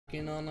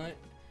on it.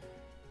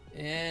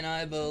 And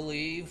I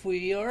believe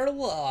we are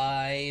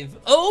live.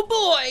 Oh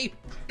boy!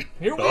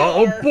 Here we are.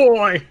 Oh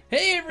boy!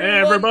 Hey everyone! Hey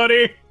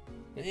everybody!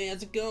 Hey,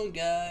 how's it going,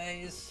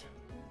 guys?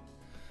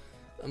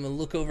 I'm gonna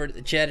look over at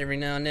the chat every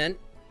now and then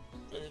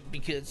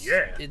because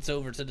it's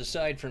over to the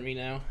side for me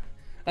now.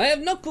 I have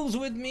Knuckles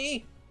with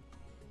me.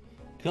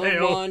 Come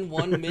on,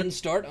 one min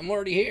start. I'm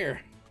already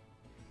here.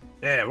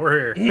 Yeah,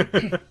 we're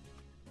here.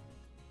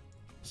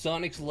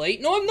 Sonic's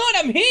late. No, I'm not.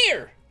 I'm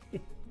here.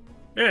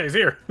 Yeah, he's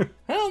here.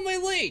 How am I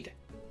late?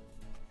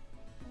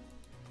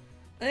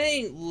 I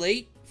ain't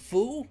late,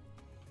 fool.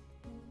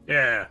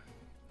 Yeah,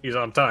 he's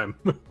on time.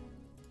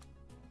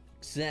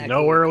 Exactly.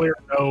 No earlier,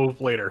 no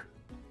later.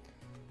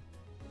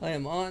 I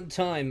am on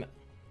time.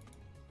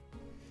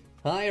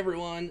 Hi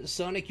everyone,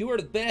 Sonic, you are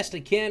the best. I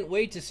can't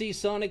wait to see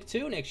Sonic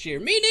 2 next year.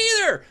 Me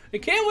neither! I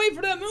can't wait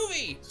for that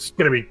movie! It's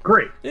gonna be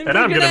great, and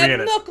I'm gonna be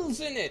in it.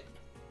 Knuckles in it!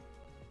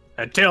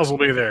 And Tails will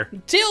be there.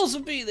 Tails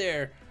will be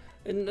there!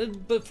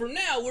 And but for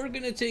now, we're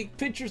gonna take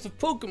pictures of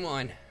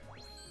Pokemon.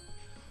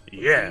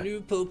 Yeah. The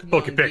new Pokemon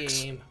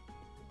Pokepics. game.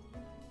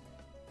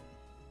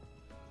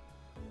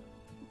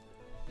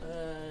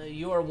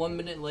 You are 1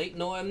 minute late.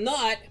 No, I'm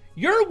not.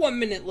 You're 1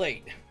 minute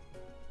late.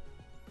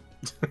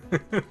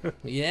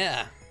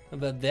 Yeah, how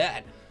about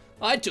that?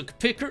 I took a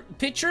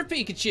picture of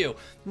Pikachu.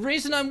 The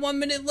reason I'm 1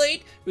 minute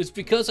late was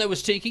because I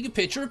was taking a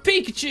picture of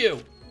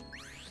Pikachu.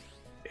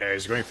 Yeah,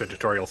 he's going for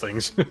tutorial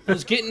things. I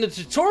was getting the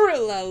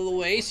tutorial out of the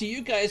way so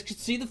you guys could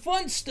see the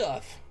fun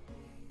stuff.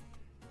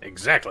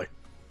 Exactly.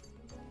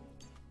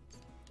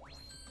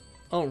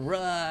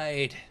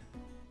 Alright.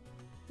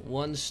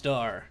 1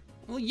 star.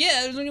 Well,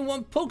 yeah, there's only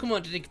one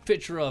Pokemon to take a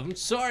picture of. I'm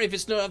sorry if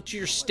it's not up to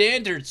your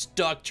standards,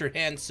 Dr.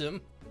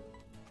 Handsome.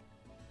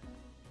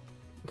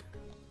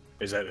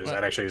 Is that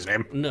actually his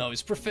name? No,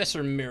 it's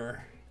Professor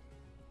Mirror.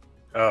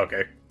 Oh,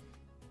 okay.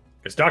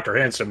 Because Dr.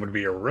 Handsome would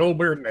be a real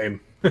weird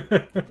name.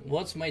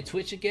 What's my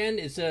Twitch again?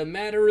 It's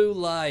Mataroo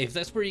Live.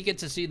 That's where you get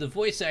to see the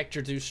voice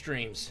actor do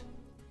streams.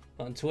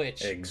 On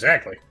Twitch.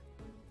 Exactly.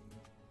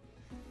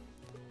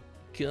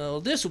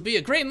 This will be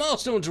a great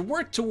milestone to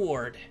work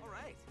toward.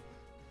 Alright.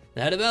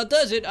 That about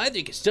does it. I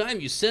think it's time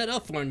you set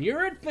off on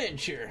your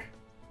adventure.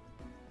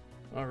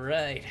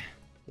 Alright.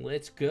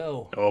 Let's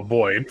go. Oh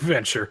boy,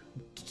 adventure.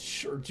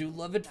 Sure do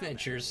love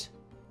adventures.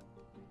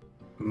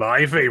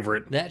 My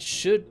favorite. That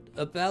should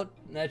about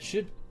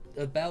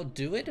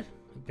do it,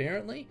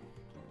 apparently.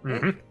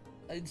 Mm-hmm.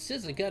 It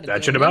says I got a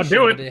that should about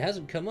do it. But it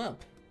hasn't come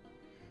up.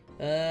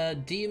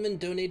 Demon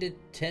donated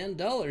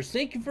 $10.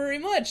 Thank you very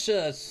much,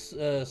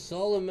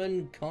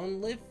 Solomon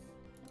Conliff.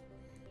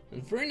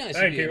 Very nice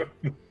of you.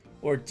 Thank you.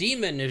 Or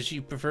Demon, as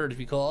you prefer to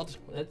be called.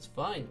 That's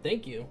fine.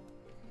 Thank you.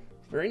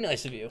 Very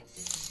nice of you.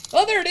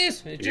 Oh, there it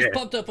is! It just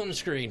popped up on the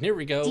screen. Here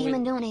we go.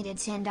 Demon donated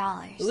 $10.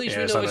 At least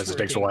we know it's working. It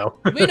takes a while.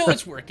 We know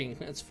it's working.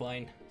 That's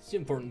fine. It's the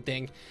important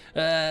thing.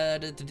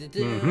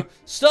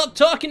 Stop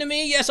talking to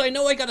me! Yes, I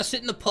know I gotta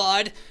sit in the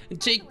pod and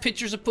take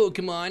pictures of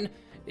Pokemon.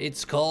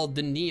 It's called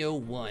the Neo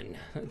 1.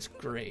 That's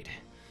great.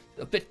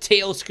 I bet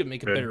Tails could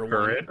make a better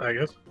one. It, I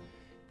guess.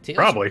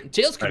 Probably.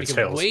 Tails could make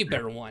a way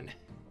better one.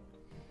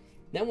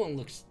 That one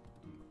looks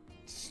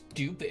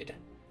stupid.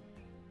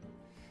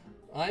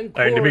 I'm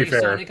Corey, to be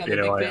fair, Sonic. I'm a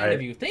big fan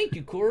of you. Thank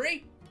you,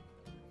 Corey.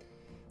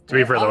 To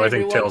be fair, though, I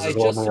think Tails is a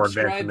little more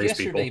advanced than these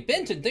people.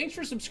 Benton, thanks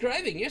for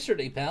subscribing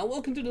yesterday, pal.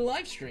 Welcome to the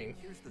live stream.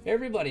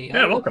 Everybody.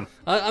 Yeah, welcome.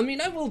 I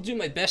mean, I will do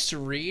my best to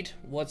read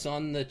what's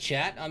on the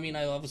chat. I mean,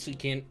 I obviously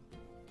can't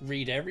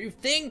read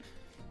everything,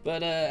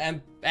 but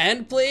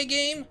and play a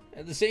game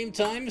at the same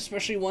time,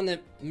 especially one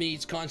that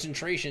needs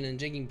concentration and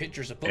taking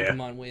pictures of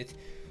Pokemon with.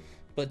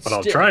 But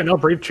I'll try and I'll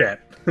brief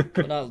chat.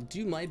 But I'll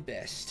do my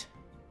best.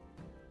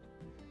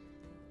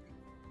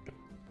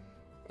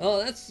 Oh,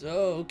 that's...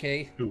 Oh,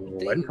 okay.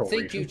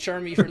 Thank you,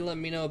 Charmy, for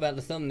letting me know about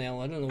the thumbnail.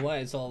 I don't know why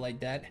it's all like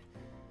that.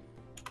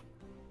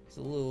 It's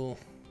a little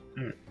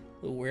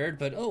weird,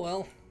 but oh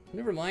well.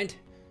 Never mind.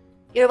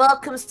 You're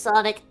welcome,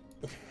 Sonic.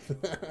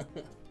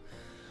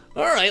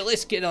 Alright,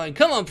 let's get on.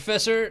 Come on,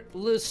 Professor.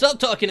 Stop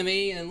talking to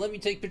me and let me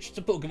take pictures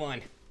of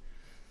Pokemon.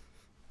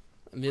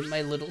 I'm in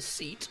my little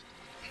seat.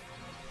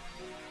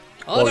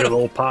 Oh, I got a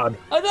little pod.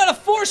 I got a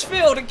force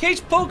field in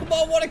case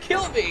Pokemon want to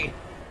kill me.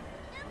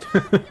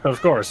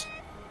 Of course.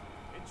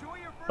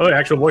 Oh,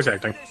 actual voice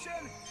acting.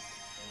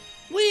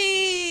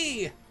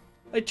 Whee!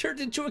 I turned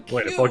into a cube.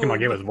 Wait, a Pokemon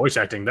game with voice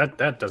acting,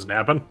 that doesn't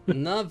happen.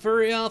 Not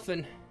very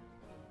often.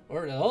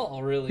 Or at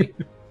all, really.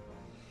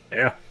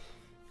 Yeah.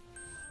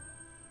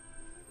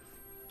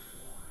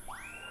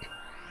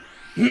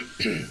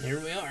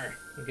 Here we are.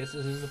 I guess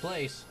this is the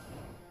place.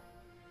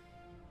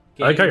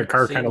 I like how your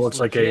car kind of looks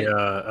like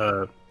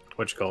a,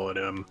 what you call it,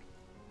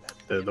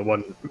 the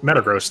one,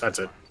 Metagross, that's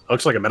it.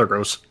 Looks like a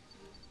Metagross.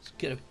 Let's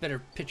get a better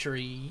picture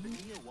of you.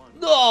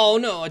 Oh,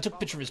 no, I took a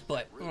picture of his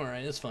butt.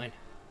 Alright, that's fine.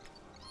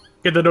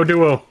 Get the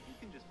Doduo.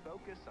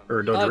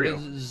 Or Dodrio.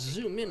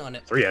 Zoom in on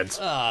it. 3 heads.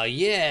 Oh,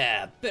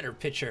 yeah, better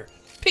picture.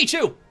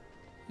 Pichu!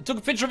 I took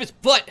a picture of his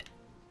butt!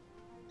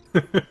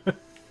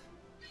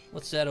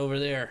 What's that over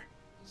there?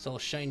 It's all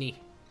shiny.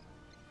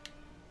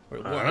 Or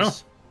it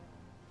was.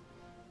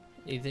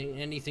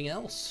 Anything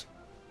else?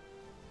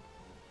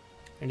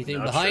 Anything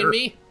Not behind sure.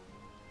 me?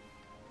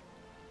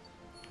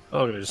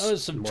 Oh,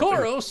 there's some more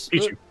Tauros.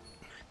 things. Pichu. You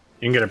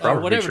can get a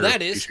proper whatever picture that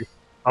of is. Pichu.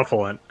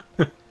 Buffalo.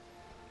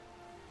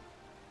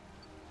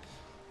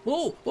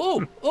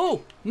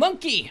 Oh,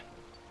 monkey!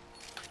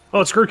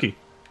 Oh, it's Grookey.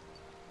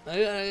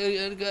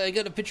 I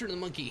got a picture of the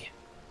monkey.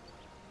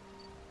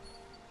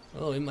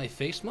 Oh, in my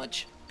face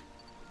much?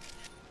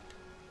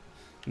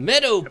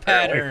 Meadow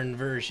pattern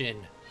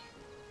version.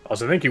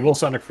 Also, thank you, Will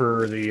Sonic,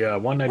 for the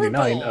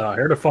 $1.99. I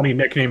heard a funny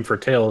nickname for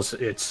Tails.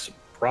 It's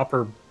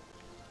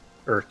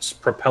it's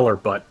propeller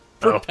butt.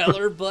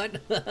 Propeller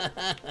butt?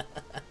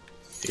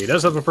 He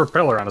does have a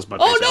propeller on his butt.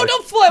 Oh, basically. no,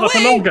 don't fly away!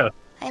 Emolga.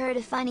 I heard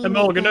a funny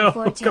Emolga, no,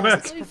 for come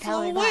back. He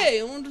flew away.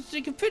 I wanted to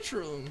take a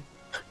picture of him.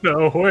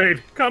 No,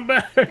 wait, come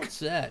back. What's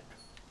that?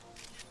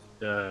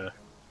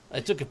 I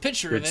took a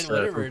picture of it,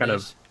 whatever it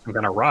is. Some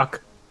kind of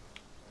rock.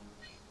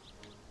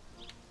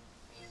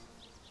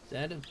 Is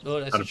that that's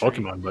Not a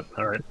Pokemon, but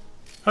alright.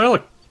 Oh,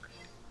 look.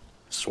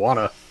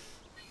 Swanna.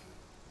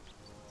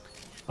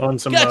 On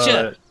some,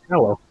 Gotcha!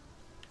 Hello.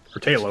 Or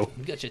Talo.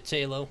 Gotcha,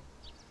 Talo.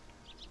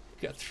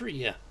 Got 3,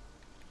 yeah.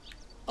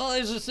 Oh,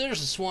 there's a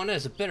Swanna.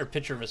 There's a better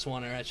picture of a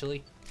Swanna,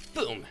 actually.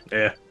 Boom.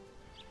 Yeah.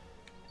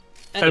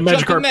 And a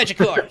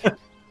Magikarp.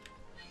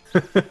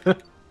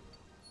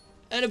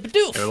 And a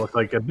Bidoof. It looked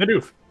like a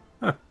Bidoof.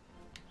 Huh.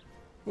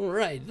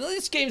 Alright,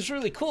 this game's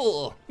really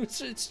cool.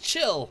 It's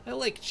chill. I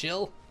like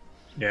chill.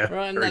 Yeah,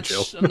 very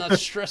chill. I'm not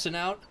stressing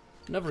out.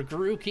 Another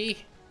Grookey.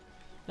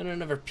 And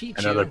another Pichu.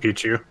 Another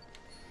Pichu.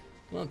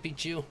 Come on,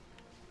 Pichu.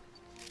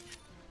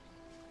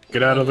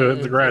 Get out of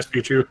the grass,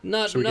 Pichu,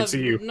 so we can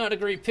see you. Not a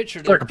great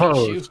picture there, Strike a Pichu.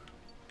 pose.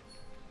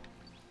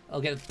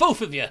 I'll get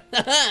both of you.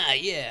 Haha,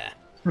 yeah.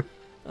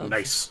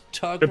 Nice.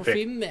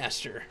 Photography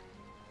master.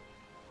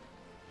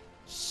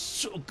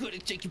 So good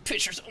at taking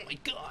pictures. Oh my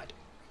god.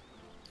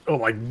 Oh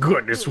my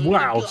goodness! Oh my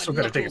wow, God, so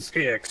good at taking Knuckles.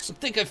 pics. I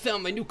think I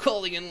found my new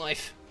calling in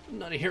life. I'm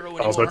not a hero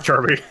anymore. Also,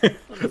 Charmy,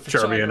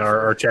 Charmy in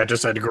our chat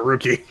just said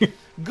Grookey.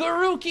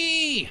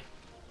 Grookey.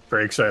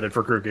 Very excited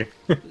for Grookey.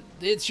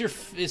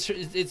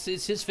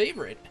 It's his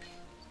favorite.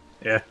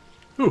 Yeah.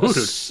 Ooh, Hoot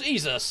Hoot.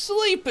 He's a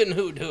sleeping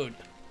Hoot Hoot.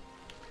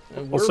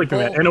 Well, sleeping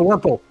man and a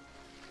Wurmple.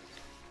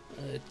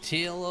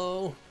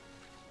 Tilo.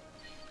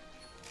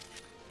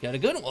 Got a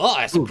good one. Oh,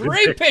 that's a Ooh,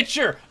 great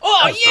picture.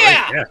 Oh, That's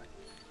yeah. great, yeah.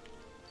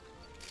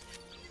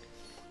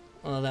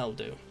 Oh, that'll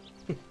do.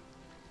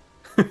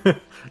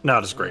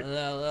 Not as great.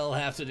 That'll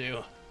have to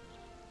do.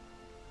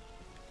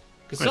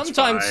 Because That's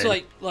sometimes,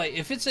 fine. like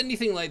if it's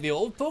anything like the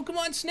old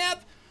Pokemon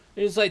Snap,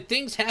 it's like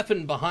things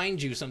happen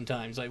behind you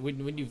sometimes. Like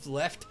when you've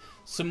left,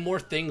 some more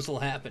things will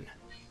happen.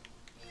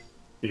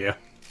 Yeah.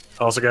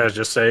 Also, guys,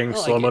 just saying,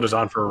 like slow mode it. is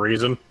on for a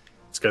reason.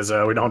 It's because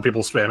we don't want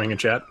people spamming in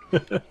chat.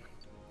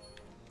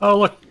 Oh,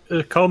 look,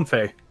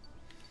 Comfey.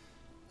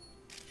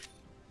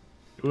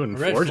 Ooh, and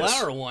Red Florges.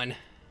 flower one.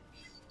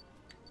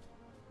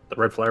 The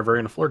red flower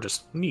variant of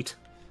Florges. Neat.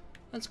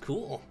 That's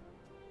cool.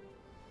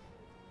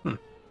 Hmm.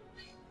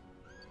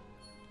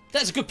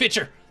 That's a good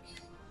picture.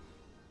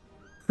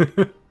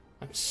 I'm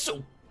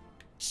so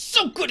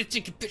good at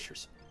taking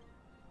pictures.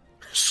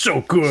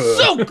 So good.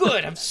 So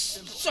good. I'm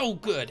so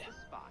good.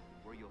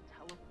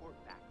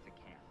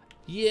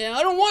 Yeah,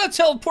 I don't want to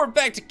teleport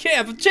back to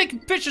camp. I'm taking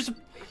pictures of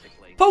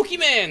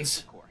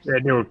Pokemans. Yeah,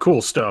 doing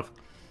cool stuff.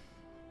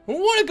 I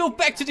want to go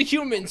back to the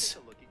humans.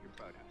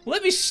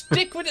 Let me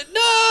stick with it. No!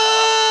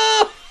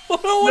 I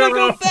don't want to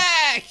go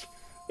back.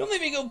 Don't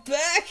let me go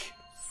back.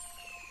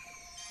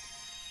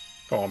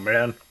 Oh,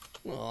 man.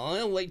 Oh, I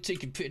don't like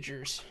taking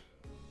pictures.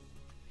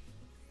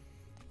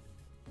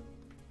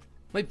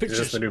 My Is pictures.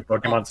 this the new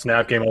Pokemon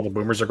Snap game all the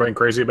boomers are going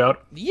crazy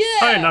about? Yeah.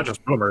 I mean, not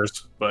just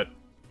boomers, but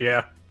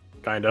yeah,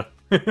 kinda.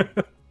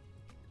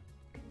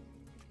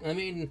 I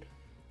mean,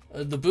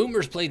 the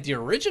boomers played the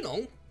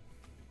original.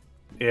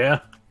 Yeah,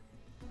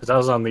 because that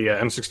was on the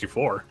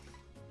N64.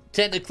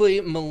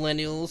 Technically,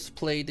 millennials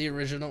played the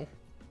original.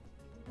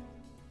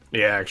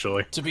 Yeah,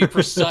 actually. To be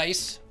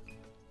precise.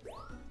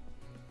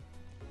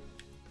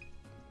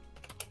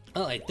 I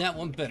like that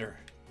one better.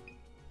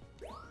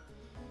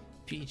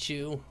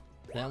 Pichu,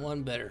 that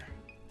one better.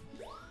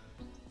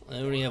 I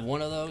only have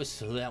one of those,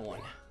 so that one.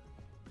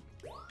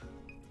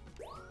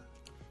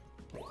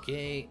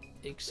 Okay,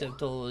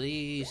 accept all of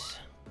these.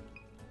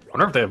 I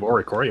wonder if they have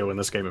Oricorio in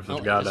this game, if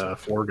they've got yes.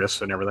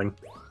 Florges and everything.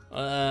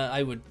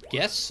 I would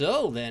guess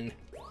so, then.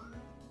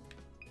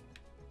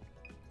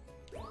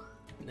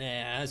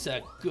 Yeah, that's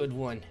a good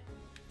one.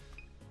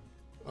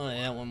 Oh,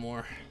 yeah, one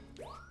more.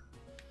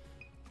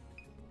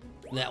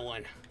 That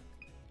one.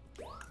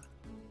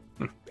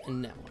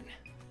 And that one.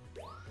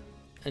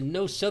 And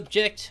no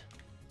subject.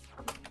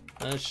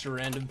 That's a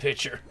random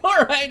picture.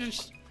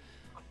 Alright!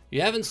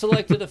 You haven't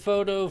selected a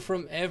photo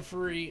from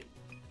every...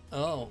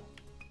 Oh.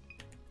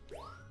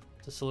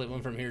 To select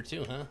one from here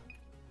too, huh?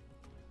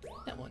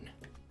 That one.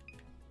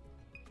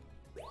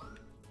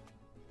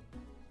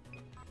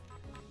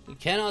 You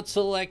cannot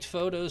select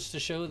photos to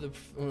show the...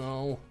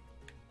 No.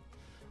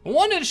 I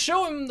wanted to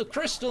show him the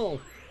crystal.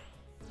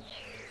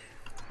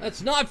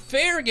 That's not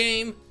fair,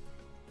 game.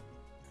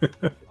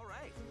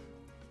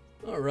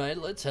 Alright,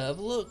 let's have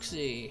a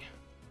look-see.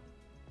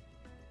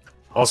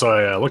 Also,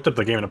 I looked up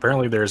the game, and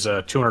apparently there's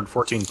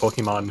 214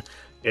 Pokemon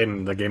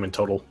in the game in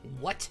total.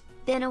 What?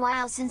 Been a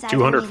while since I've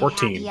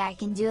 214. happy I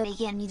can do it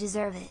again. You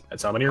deserve it.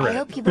 That's how many are I in.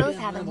 hope you both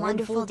have a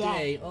wonderful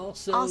day.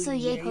 Also,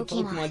 yay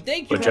Pokemon.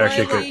 Thank you, Which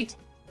actually Riley.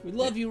 We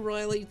love you,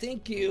 Riley.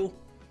 Thank you.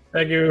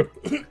 Thank you.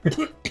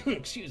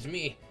 Excuse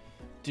me.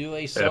 Do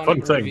a Sonic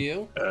fun thing.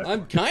 review.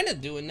 I'm kind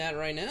of doing that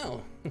right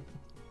now.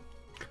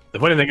 The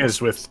funny thing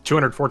is, with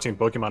 214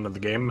 Pokemon in the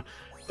game,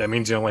 that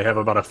means you only have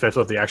about a fifth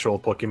of the actual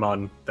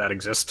Pokemon that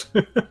exist.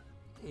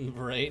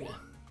 Right.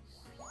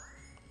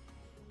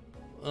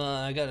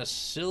 I got a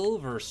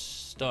silver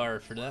star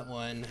for that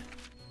one.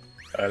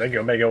 I think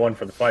Omega won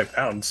for the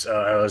 £5.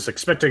 I was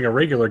expecting a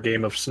regular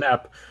game of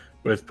Snap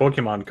with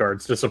Pokemon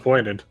cards.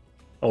 Disappointed.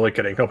 Only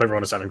kidding. Hope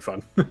everyone is having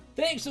fun.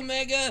 Thanks,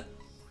 Omega.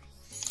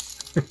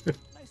 Nice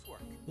work.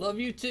 Love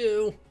you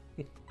too.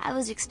 I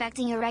was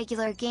expecting a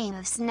regular game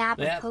of Snap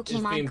with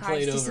Pokemon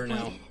cards. Disappointed.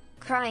 Now.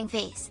 Crying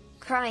face.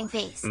 Crying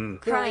face.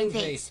 Crying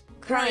face.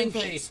 Crying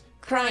face.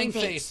 Crying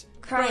face.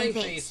 Crying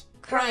face.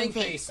 Crying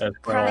face.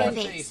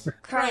 Crying face.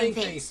 Crying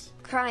face.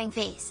 Crying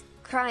face.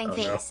 Crying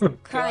face.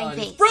 Crying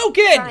face.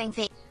 Broken. Crying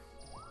face.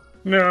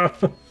 No.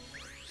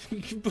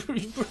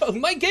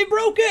 My game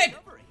broke it.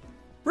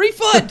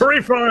 Refund.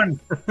 Refund.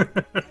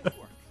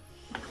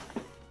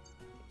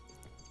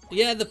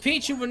 Yeah, the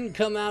Pichu wouldn't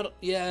come out.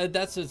 Yeah,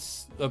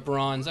 that's a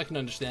bronze. I can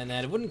understand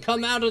that. It wouldn't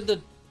come out of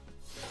the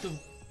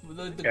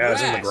grass. Yeah,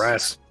 it's in the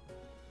grass.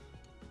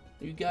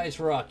 You guys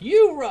rock.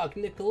 You rock,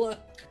 Nicola.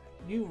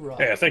 You rock.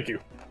 Yeah, thank you.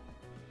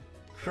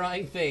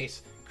 Crying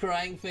face.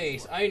 Crying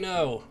face. I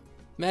know.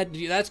 Matt,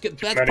 that's good.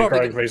 That's many probably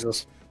crying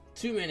faces.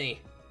 Too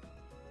many.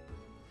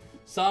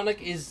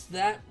 Sonic, is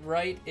that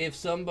right? If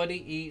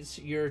somebody eats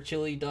your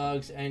chili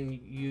dogs and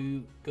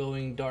you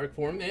going dark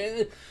form?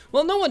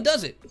 Well, no one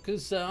does it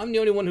because I'm the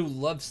only one who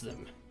loves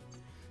them.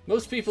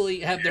 Most people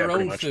have their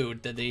own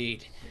food that they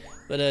eat,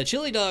 but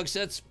chili dogs,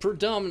 that's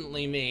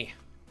predominantly me.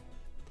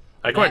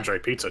 I quite enjoy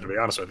pizza, to be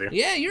honest with you.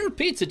 Yeah, you're a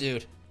pizza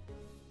dude.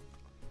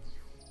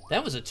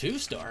 That was a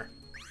 2-star.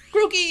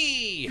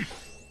 Grookey!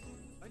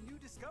 A new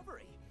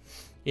discovery.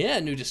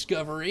 Yeah, new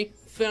discovery.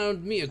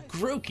 Found me a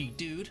Grookey,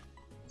 dude.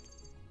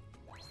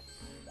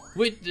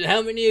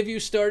 How many of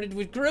you started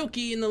with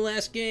Grookey in the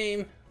last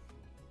game?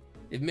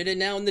 Admit it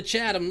now in the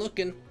chat, I'm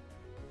looking.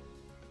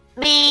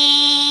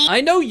 Me. I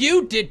know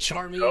you did,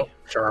 Charmy. Oh,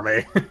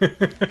 Charmy.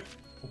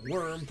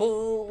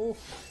 Wormhole.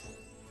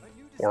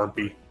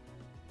 Orby.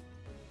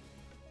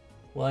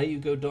 Why you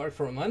go dark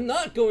for him? I'm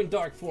not going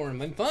dark for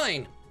him. I'm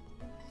fine.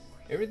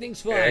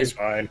 Everything's fine. Yeah, he's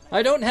fine.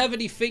 I don't have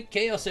any fake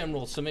Chaos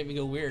Emeralds to make me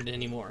go weird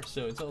anymore,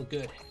 so it's all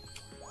good.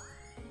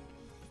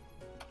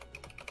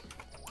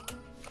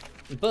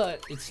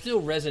 But it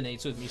still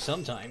resonates with me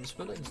sometimes.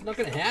 But it's not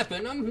gonna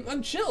happen.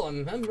 I'm chill.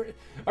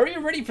 Are you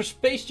ready for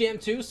Space Jam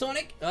 2,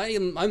 Sonic?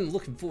 I'm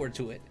looking forward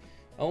to it.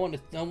 I want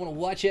to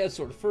watch it.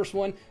 Sort of first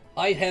one.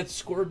 I have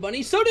Score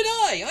Bunny. So did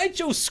I. I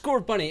chose Score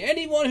Bunny.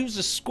 Anyone who's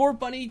a Score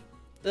Bunny,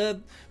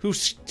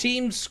 who's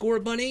team Score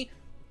Bunny,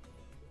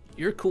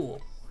 you're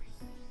cool.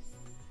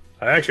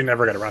 I actually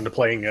never got around to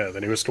playing the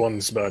newest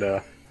ones, but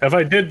if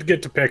I did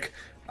get to pick,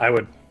 I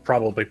would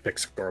probably pick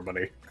Score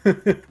Bunny.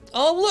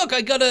 Oh, look,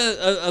 I got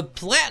a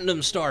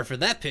platinum star for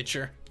that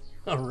picture.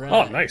 All right.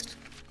 Oh, nice.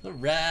 All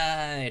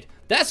right.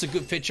 That's a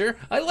good picture.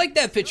 I like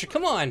that picture.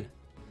 Come on.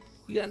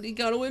 You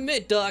got to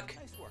admit, Doc.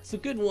 It's a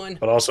good one.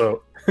 But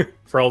also,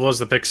 for all those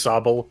that pick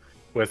Sobble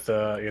with,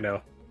 you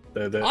know,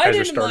 the I as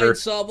your didn't starter. mind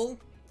Sobble.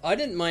 I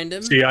didn't mind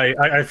him. See,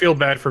 I feel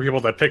bad for people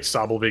that pick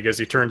Sobble because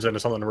he turns into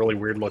something really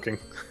weird looking.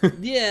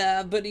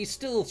 Yeah, but he's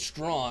still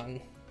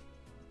strong.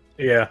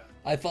 Yeah.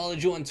 I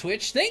followed you on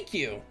Twitch. Thank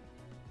you.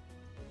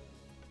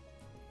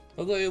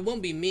 Although it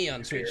won't be me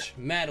on Twitch.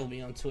 Matt will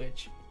be on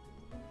Twitch.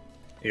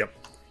 Yep.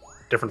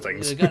 Different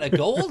things. I got a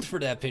gold for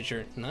that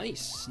picture.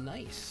 Nice,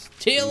 nice.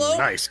 Talo?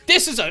 Nice.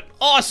 This is an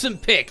awesome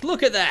pick.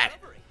 Look at that.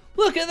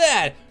 Look at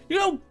that. You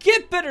don't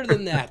get better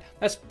than that.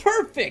 That's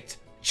perfect.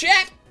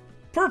 Chat,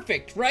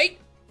 perfect, right?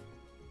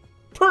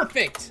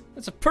 Perfect.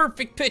 That's a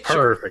perfect picture.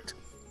 Perfect.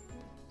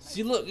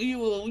 See, look,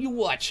 you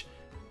watch.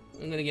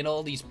 I'm gonna get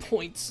all these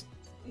points.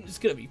 It's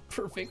gonna be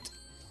perfect.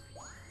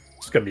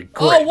 It's gonna be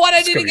great. Oh, what? I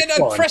It's didn't gonna get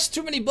be to fun. press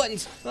too many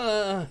buttons.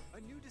 A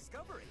new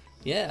discovery.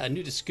 Yeah, a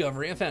new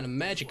discovery. I found a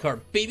magic card,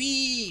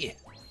 baby.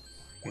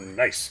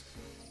 Nice.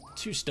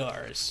 2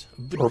 stars.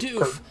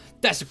 Bidoof.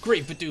 That's a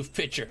great Bidoof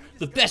picture.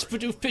 The best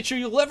Bidoof picture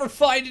you'll ever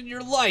find in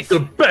your life. The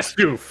best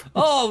goof.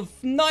 Oh,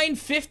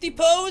 950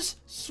 pose?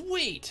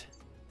 Sweet.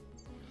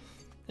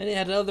 And it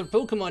had another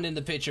Pokemon in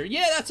the picture.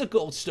 Yeah, that's a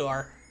gold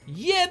star.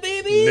 Yeah,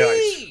 baby!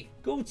 Nice.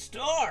 Gold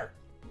star.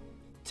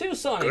 2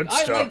 Sonic. Good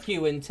I stuff. like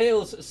you, and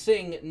Tails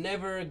sing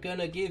Never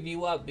Gonna Give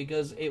You Up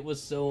because it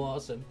was so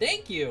awesome.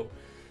 Thank you.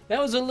 That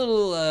was a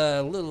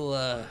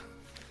little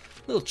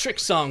trick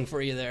song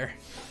for you there.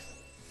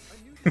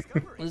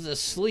 This is a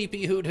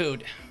sleepy Hoot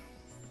Hoot.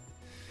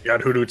 Got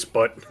Hoothoot's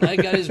butt. I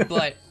got his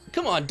butt.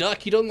 Come on,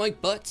 Duck. You don't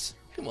like butts?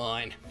 Come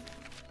on.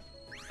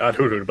 Not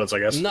hoot butts, I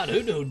guess. Not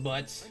hoot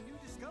butts.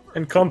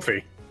 And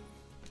comfy.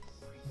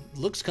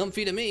 Looks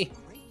comfy to me.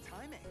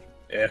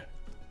 Yeah.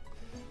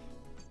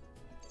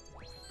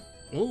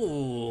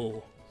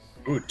 Ooh.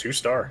 Ooh,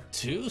 2-star.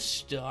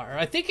 2-star.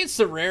 I think it's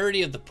the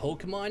rarity of the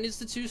Pokemon is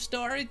the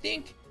 2-star, I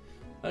think.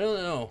 I don't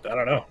know. I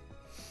don't know.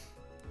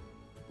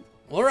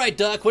 Alright,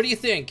 Doc, what do you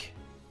think?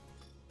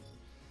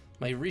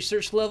 My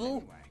research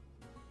level?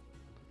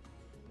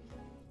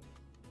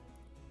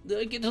 Did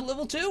I get to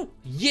level 2?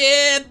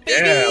 Yeah,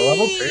 baby! Yeah,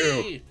 level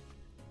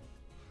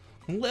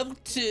 2. Level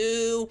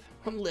 2.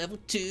 I'm level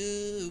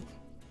 2.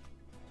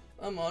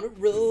 I'm on a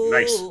roll.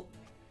 Nice.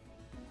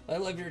 I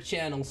love your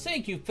channel.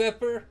 Thank you,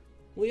 Pepper.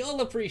 We all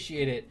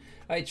appreciate it.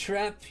 I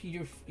trapped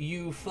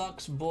you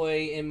fox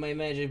boy in my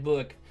magic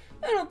book.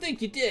 I don't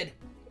think you did.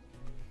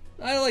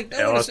 I want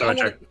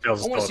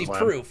to see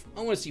proof.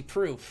 I want to see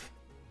proof.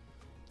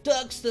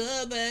 Duck's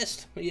the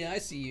best. Yeah, I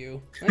see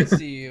you. I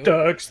see you.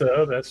 Duck's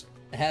the best.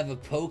 Have a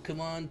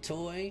Pokemon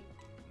toy?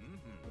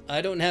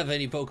 I don't have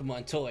any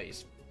Pokemon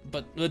toys.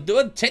 But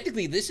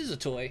technically this is a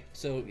toy.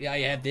 So yeah, I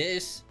have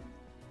this.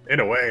 In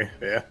a way,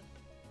 yeah.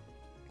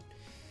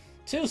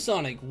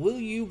 Sonic, will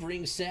you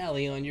bring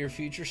Sally on your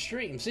future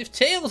streams? If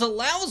Tails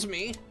allows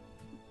me.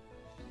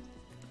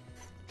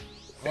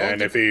 And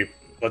if he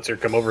lets her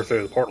come over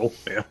through the portal,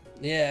 yeah.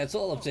 Yeah, it's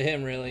all up to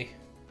him, really.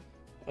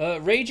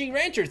 Raging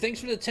Rancher, thanks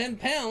for the 10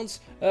 pounds.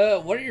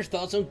 What are your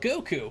thoughts on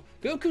Goku?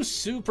 Goku's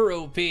super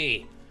OP.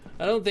 I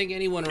don't think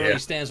anyone really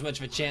stands much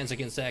of a chance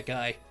against that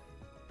guy.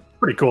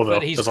 Pretty cool, though.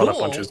 But he's cool. A lot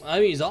of punches. I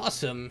mean, he's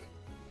awesome.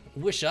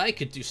 Wish I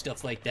could do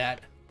stuff like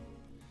that.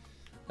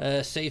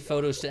 Save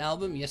photos to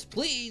album. Yes,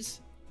 please.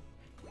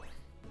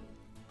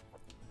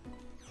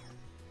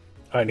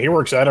 And he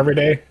works out every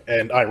day,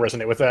 and I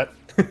resonate with that.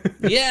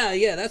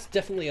 yeah, that's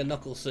definitely a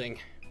Knuckles thing.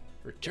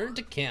 Return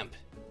to camp.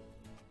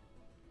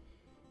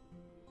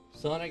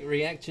 Sonic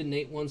reaction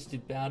Nate wants to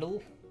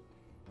battle.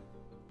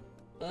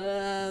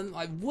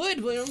 I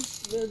would,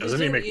 but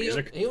doesn't he make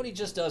music? He only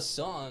just does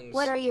songs.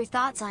 What are your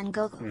thoughts on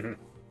Goku?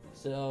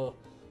 So,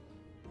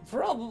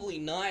 probably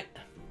not.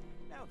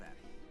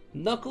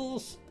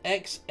 Knuckles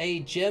X a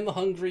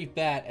gem-hungry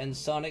bat and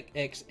Sonic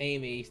X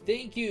Amy.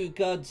 Thank you,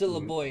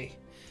 Godzilla Boy,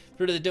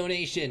 for the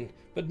donation.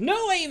 But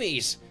no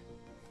Amy's!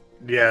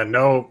 Yeah,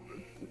 no,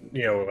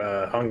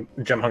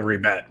 gem-hungry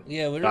bat.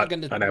 Yeah, we're not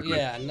gonna.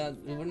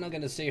 We're not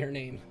gonna say her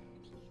name.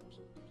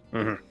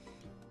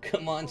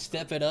 Come on,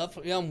 step it up.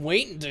 Yeah, I'm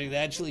waiting to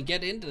actually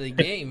get into the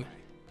game.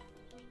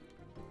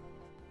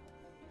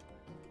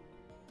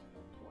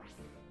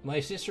 My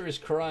sister is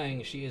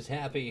crying. She is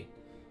happy.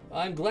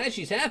 I'm glad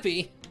she's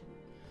happy.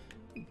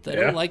 I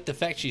don't like the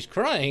fact she's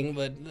crying,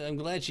 but I'm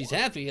glad she's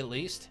happy at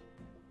least.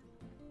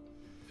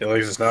 At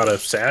least it's not a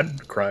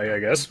sad cry, I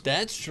guess.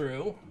 That's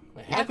true.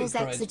 Apples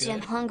X the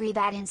Gym Hungry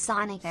Bat and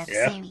Sonic X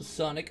Amy.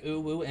 Sonic,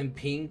 Uwu, and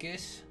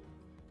Pingus.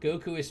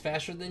 Goku is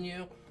faster than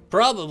you?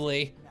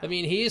 Probably. I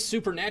mean, he is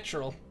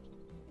supernatural.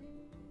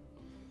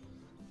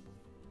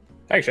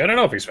 Actually, I don't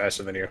know if he's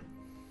faster than you.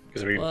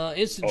 Because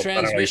instant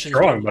transmission. He's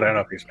strong, but I don't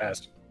know if he's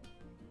fast.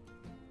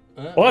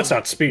 Well, that's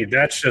not speed.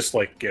 That's just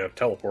like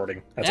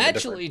teleporting. That's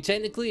actually,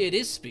 technically, it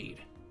is speed.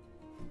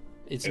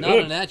 It's not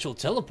an actual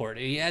teleport.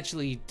 He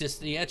actually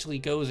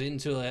goes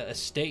into a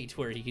state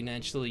where he can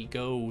actually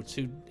go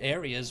to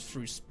areas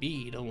through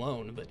speed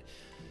alone, but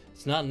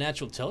it's not an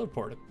actual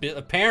teleport.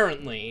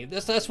 Apparently,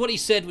 that's what he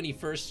said when he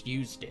first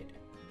used it.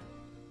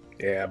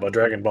 Yeah, but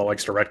Dragon Ball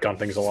likes to retcon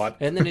things a lot.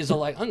 And then he's all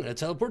like, "I'm gonna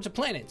teleport to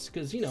planets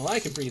because I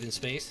can breathe in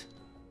space."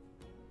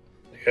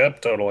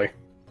 Yep, totally.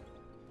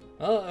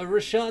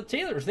 Rashad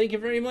Taylor, thank you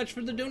very much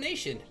for the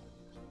donation.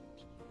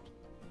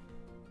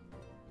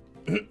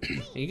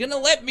 You gonna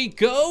let me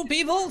go,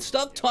 people?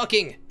 Stop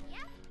talking.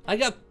 I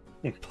got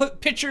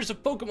pictures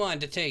of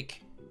Pokemon to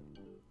take.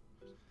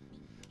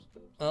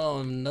 Oh,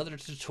 another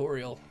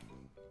tutorial.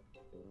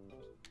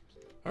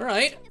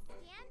 Alright.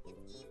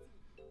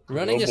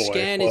 Running a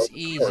scan is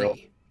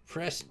easy.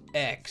 Press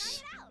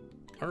X.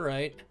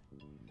 Alright.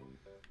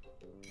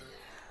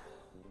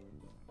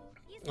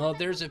 Oh,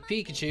 there's a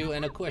Pikachu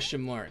and a question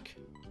mark.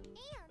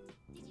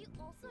 Did you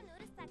also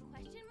notice that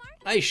question mark?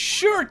 I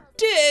sure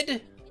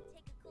did!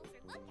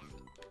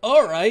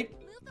 Alright.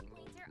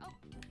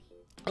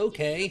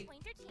 Okay.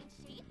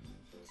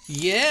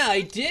 Yeah,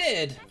 I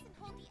did.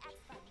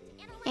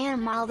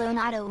 And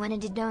Maldonado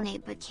wanted to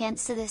donate but can't,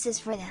 so this is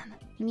for them.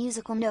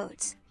 Musical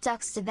notes.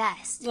 Duck's the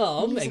best.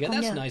 Oh, Omega,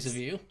 that's nice of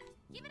you.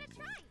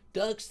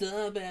 Duck's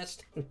the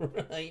best.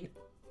 Right.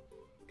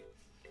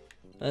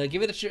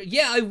 Give it a try.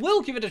 Yeah, I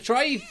will give it a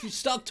try if you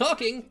stop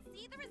talking.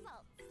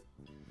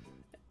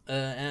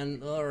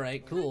 And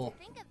alright, cool.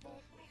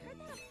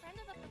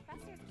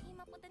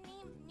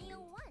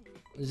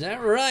 Is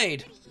that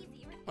right?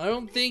 I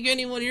don't think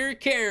anyone here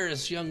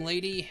cares, young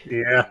lady.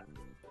 Yeah.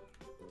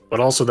 But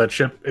also that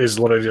ship is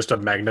literally just a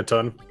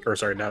magneton. Or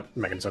sorry, not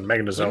magneton,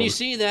 magnezone. When you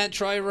see that,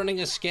 try running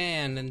a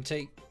scan and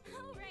take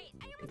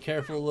a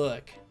careful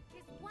look.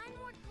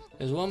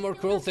 There's one more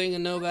cool thing to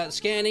know about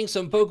scanning.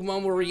 Some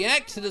Pokemon will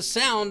react to the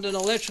sound and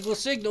electrical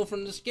signal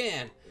from the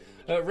scan.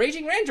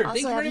 Raging Ranger,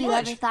 thank you very much. Also,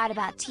 have you ever thought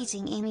about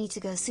teaching Amy to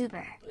go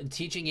super?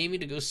 Teaching Amy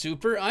to go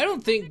super? I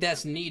don't think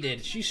that's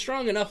needed. She's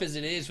strong enough as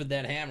it is with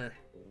that hammer.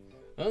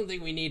 I don't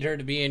think we need her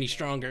to be any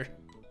stronger.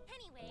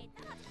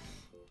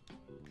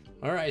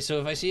 Alright, so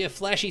if I see a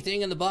flashy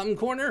thing in the bottom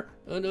corner,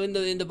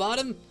 in the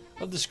bottom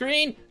of the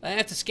screen, I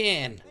have to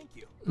scan.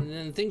 And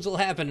then things will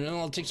happen, and then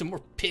I'll take some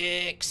more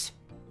pics.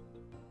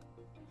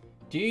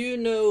 Do you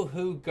know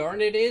who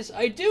Garnet is?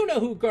 I do know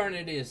who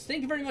Garnet is.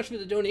 Thank you very much for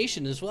the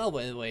donation as well,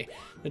 by the way.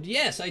 But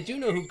yes, I do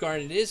know who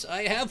Garnet is.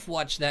 I have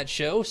watched that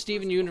show,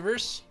 Steven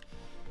Universe.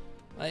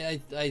 I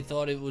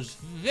thought it was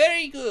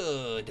very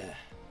good.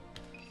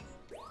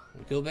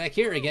 Go back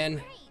here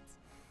again.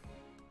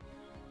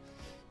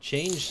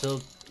 Change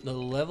the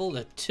level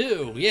to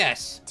 2.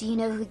 Yes. Do you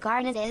know who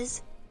Garnet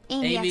is?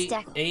 Amy X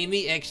Deku.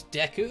 Amy X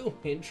Deku?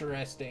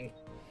 Interesting.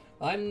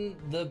 I'm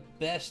the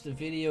best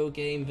video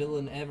game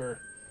villain ever.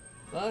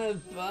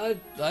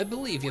 I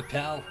believe you,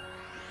 pal.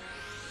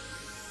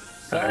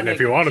 Sonic, and if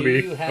you want to be,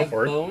 you have go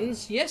for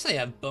bones? It. Yes, I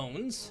have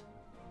bones.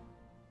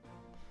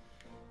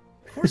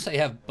 Of course I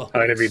have bones.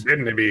 And if you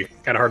didn't, it'd be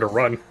kind of hard to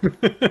run.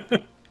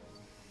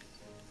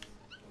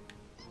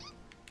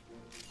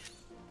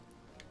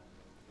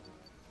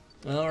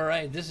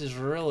 Alright, this is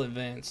real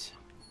advanced.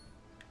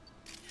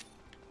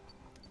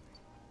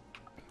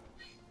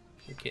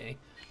 Okay.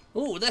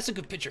 Oh, that's a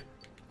good picture.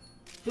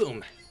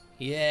 Boom.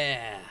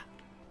 Yeah.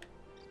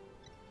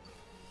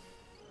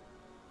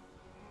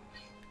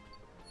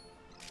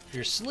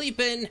 You're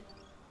sleeping.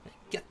 I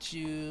got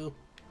you.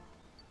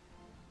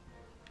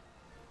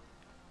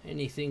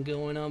 Anything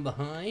going on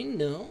behind?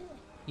 No?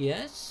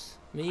 Yes?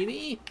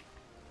 Maybe?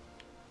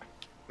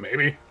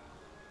 Maybe.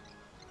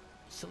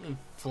 Something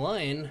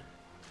flying.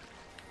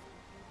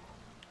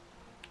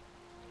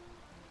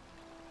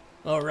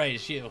 Oh, right,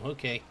 it's you.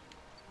 Okay.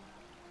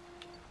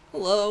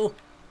 Hello.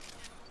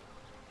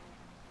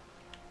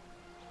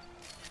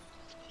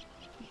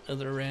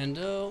 Another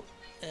rando.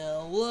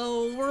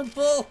 Hello,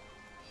 Wurmple.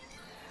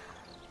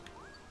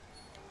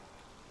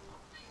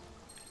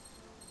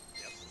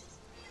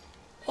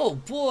 Oh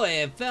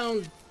boy, I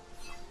found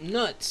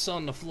nuts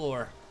on the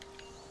floor.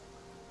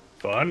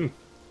 Fun.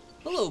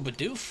 Hello,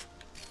 Bidoof.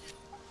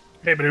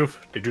 Hey, Bidoof.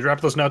 Did you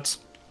drop those nuts?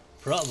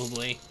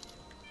 Probably.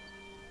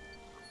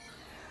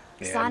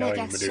 Yeah, Sonic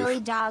X Chili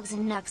Dogs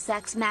and Nux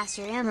X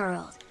Master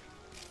Emerald.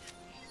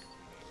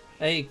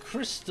 A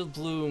Crystal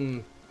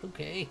Bloom.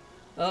 Okay.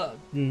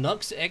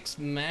 Nux X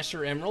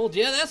Master Emerald.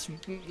 Yeah,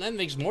 that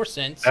makes more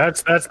sense.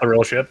 That's the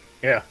real shit.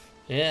 Yeah.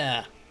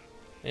 Yeah.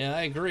 Yeah,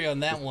 I agree on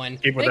that one.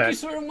 Keep with Thank that. you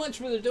so much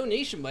for the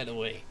donation, by the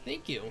way.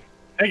 Thank you.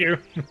 Thank you.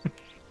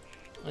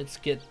 Let's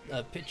get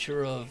a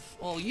picture of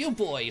all you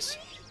boys.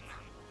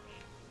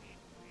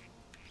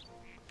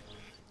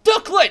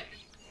 Ducklet!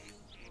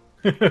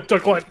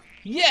 Ducklet.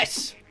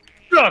 Yes!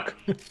 Duck!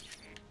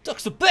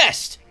 Duck's the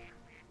best!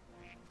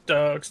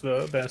 Duck's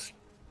the best.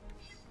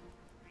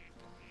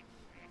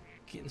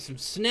 Getting some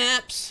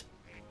snaps.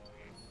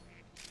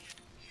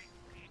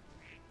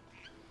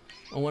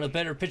 I want a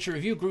better picture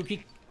of you,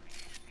 Grookey.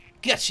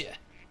 Gotcha!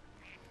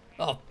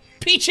 Oh,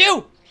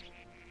 Pichu!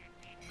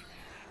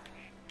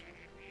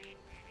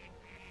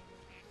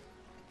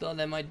 Thought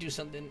that might do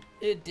something.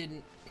 It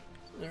didn't.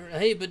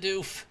 Hey,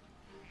 Bidoof.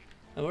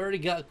 I've already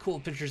got cool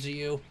pictures of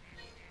you.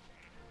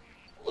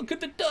 Look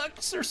at the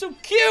ducks, they're so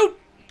cute!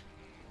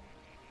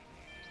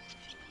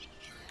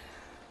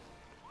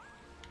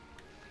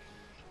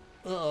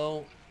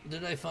 Uh-oh.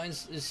 Did I find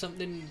is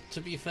something to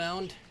be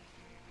found?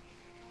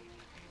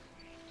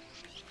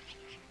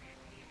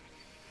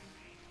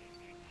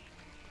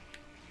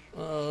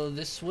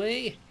 This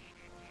way?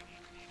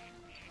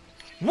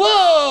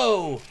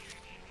 Whoa!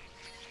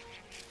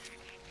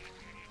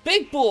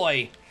 Big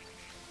boy!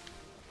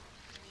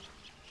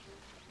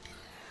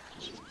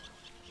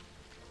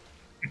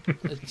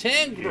 A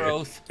tan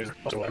growth.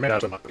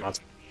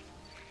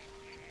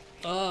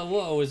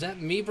 Whoa, is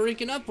that me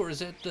breaking up, or is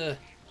that the...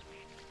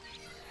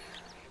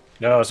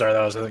 No, sorry,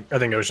 I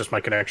think it was just my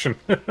connection.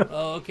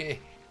 Oh, okay.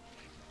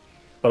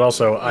 But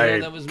also, Yeah, I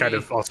that was kind me.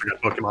 of also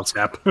got Pokemon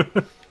Snap.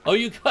 Oh,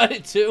 you got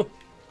it too?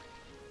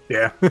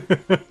 Yeah.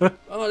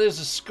 Oh, there's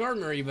a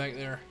Skarmory back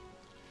there.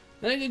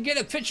 I can get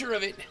a picture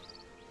of it.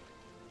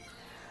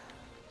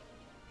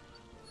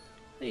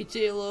 Hey,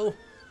 Tailo.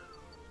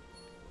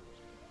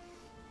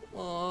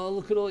 Oh,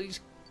 look at all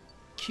these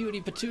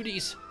cutie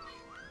patooties.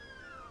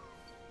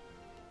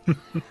 And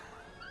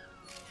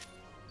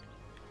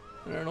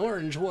an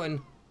orange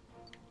one.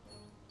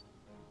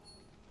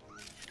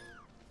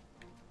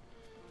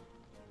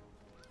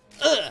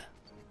 Ugh!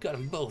 Got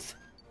them both.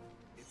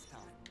 It's time.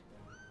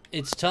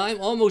 It's time.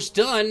 Almost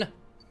done.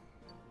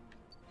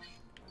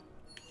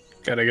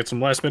 Gotta get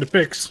some last minute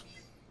picks.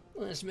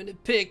 Last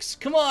minute picks.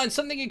 Come on,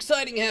 something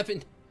exciting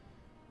happened.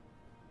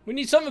 We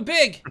need something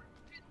big.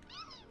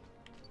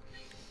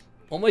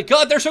 Oh my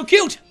god, they're so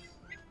cute!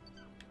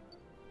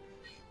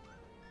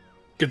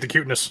 Get the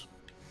cuteness.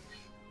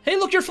 Hey,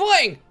 look, you're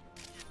flying!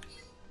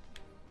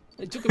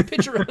 I took a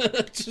picture of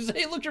it.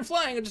 Hey, look, you're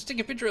flying. I'll just take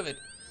a picture of it.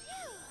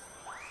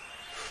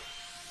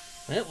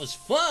 That was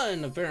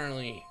fun,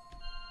 apparently.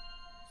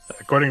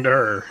 According to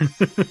her.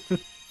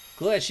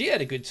 Glad she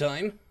had a good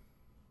time.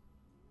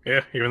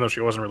 Yeah, even though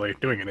she wasn't really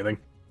doing anything.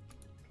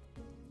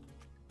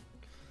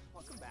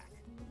 Welcome back.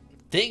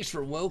 Thanks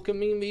for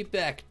welcoming me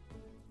back.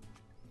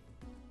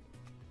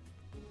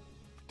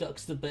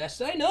 Duck's the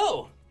best. I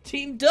know!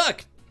 Team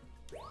Duck!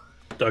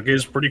 Duck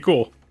is pretty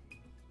cool.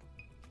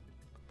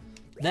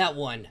 That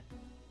one.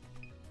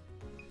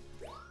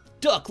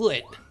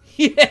 Ducklet!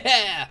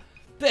 Yeah!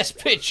 Best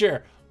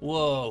picture!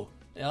 Whoa.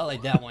 I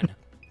like that one.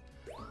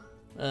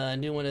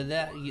 New one of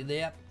that.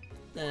 Yep.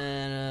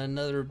 And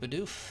another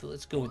Bidoof.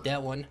 Let's go with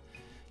that one.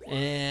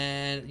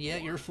 And yeah,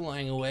 you're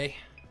flying away.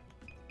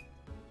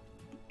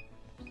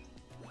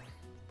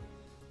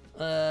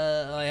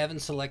 I haven't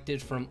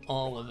selected from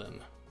all of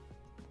them.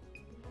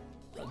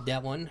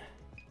 That one.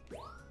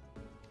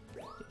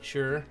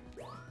 Sure.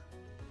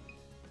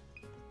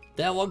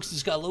 That one, 'cause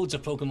it's got loads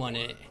of Pokemon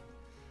in it.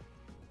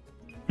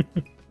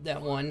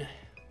 That one.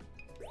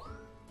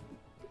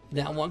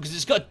 That one, because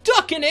it's got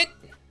Duck in it!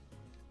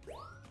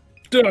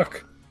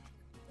 Duck!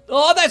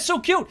 Oh, that's so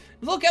cute!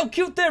 Look how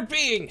cute they're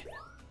being!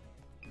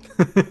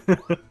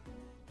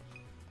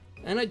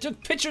 And I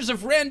took pictures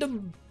of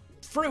random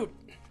fruit.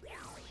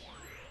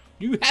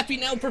 You happy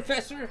now,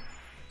 Professor?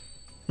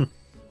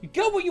 You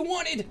got what you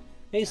wanted!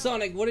 Hey,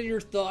 Sonic, what are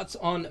your thoughts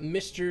on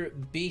Mr.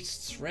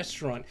 Beast's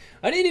restaurant?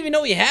 I didn't even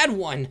know he had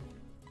one!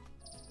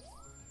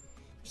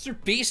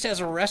 Mr. Beast has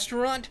a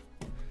restaurant?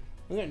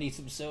 I'm gonna need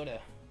some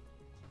soda.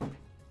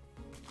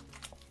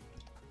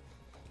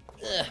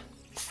 Ugh.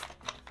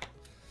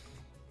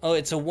 Oh,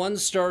 it's a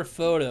 1-star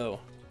photo.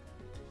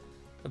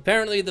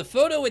 Apparently, the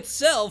photo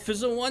itself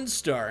is a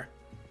 1-star.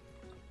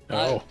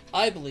 Oh.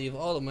 I believe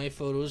all of my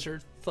photos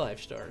are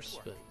 5 stars,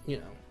 but, you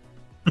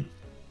know.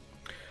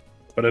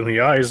 But in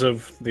the eyes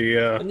of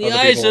the, in the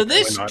eyes of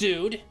this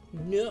dude,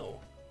 no.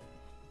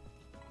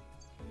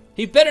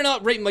 He better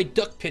not rate my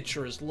duck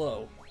picture as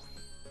low.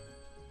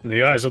 In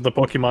the eyes of the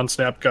Pokemon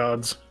Snap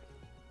gods.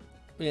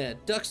 Yeah,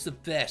 Duck's the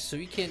best, so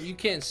you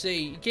can't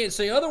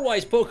say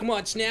otherwise,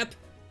 Pokemon Snap.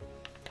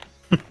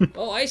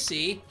 Oh, I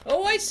see.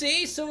 Oh, I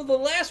see. So the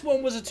last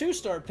one was a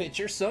 2-star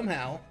picture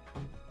somehow.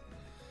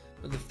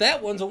 But if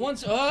that one's a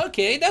 1-star, oh,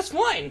 okay, that's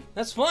fine.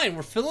 That's fine.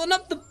 We're filling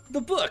up the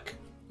book.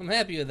 I'm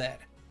happy with that.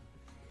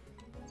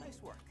 Nice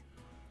work.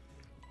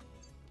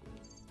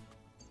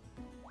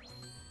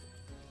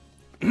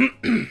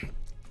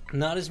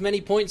 Not as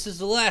many points as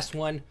the last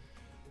one.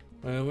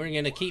 We're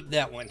gonna keep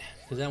that one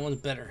because that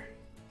one's better.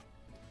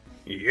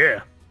 Yeah.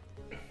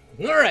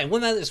 All right, what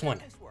about this one?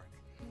 Nice work.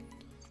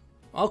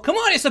 Oh, come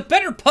on, it's a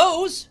better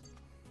pose!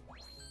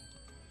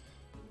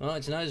 Oh,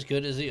 it's not as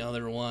good as the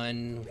other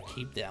one.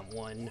 Keep that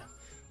one.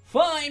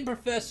 Fine,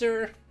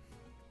 Professor!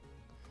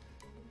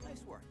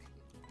 Nice work.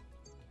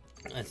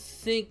 I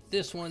think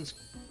this one's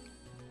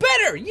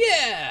better!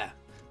 Yeah!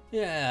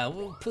 Yeah,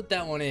 we'll put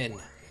that one in.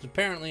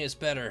 Apparently it's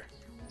better.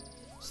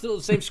 Still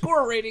the same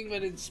score rating,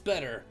 but it's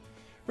better.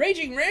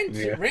 Raging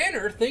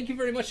Ranner, thank you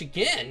very much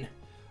again.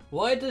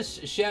 Why does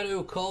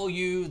Shadow call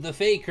you the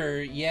faker,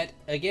 yet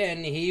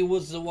again, he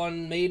was the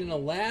one made in a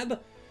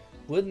lab?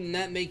 Wouldn't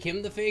that make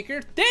him the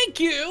faker? Thank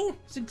you!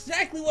 It's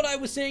exactly what I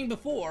was saying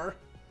before.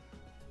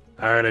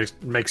 Alright, it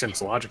makes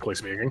sense logically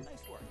speaking.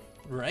 Nice work.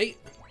 Right?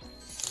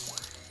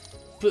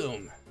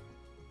 Boom.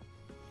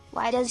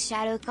 Why does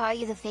Shadow call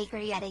you the faker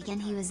yet again?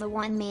 He was the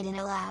one made in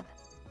a lab.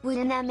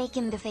 Wouldn't that make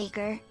him the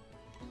faker?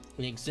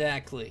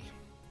 Exactly.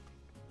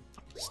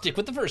 Stick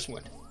with the first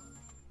one.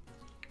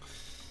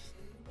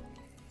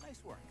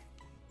 Nice work.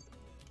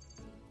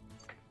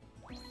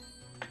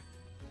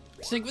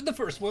 Stick with the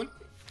first one.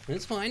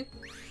 That's fine.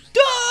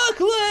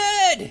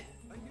 Ducklet!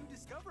 A new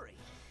discovery.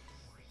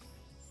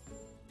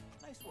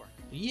 Nice work.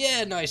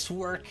 Yeah, nice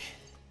work.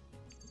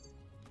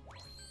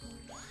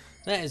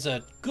 That is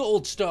a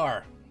gold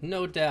star,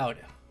 no doubt.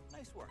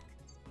 Nice work.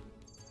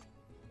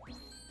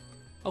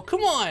 Oh,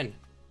 come on!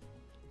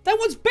 That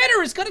one's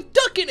better! It's got a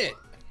duck in it!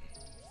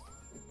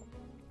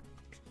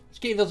 This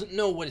game doesn't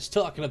know what it's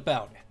talking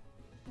about.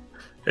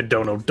 It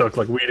don't know duck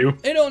like we do.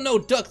 They don't know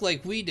duck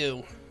like we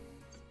do.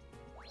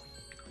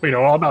 We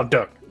know all about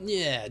duck.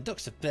 Yeah,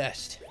 duck's the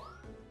best.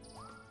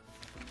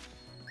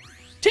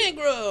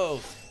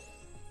 Tangrove!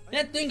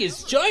 That thing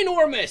is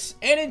ginormous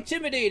and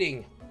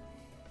intimidating.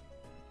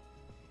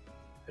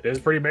 It is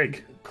pretty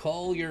big.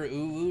 Call your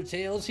Uwu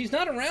Tails. He's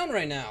not around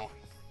right now.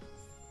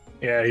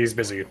 Yeah, he's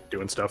busy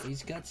doing stuff.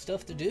 He's got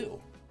stuff to do.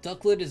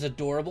 Ducklet is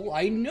adorable.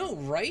 I know,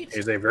 right?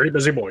 He's a very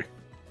busy boy.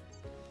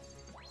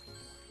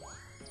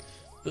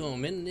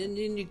 Boom, and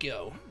in you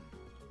go.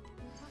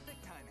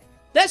 Perfect timing.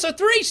 That's a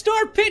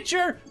 3-star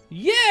picture!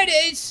 Yeah, it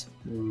is!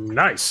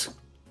 Nice.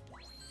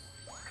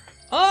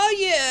 Oh,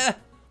 yeah!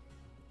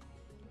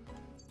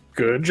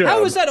 Good job.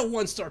 How is that a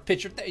 1-star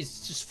picture? That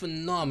is just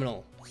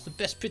phenomenal. It's the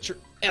best picture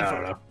ever. I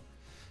don't know.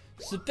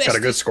 It's the best. Got a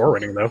good score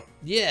rating, though.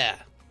 Yeah.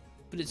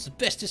 But it's the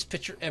bestest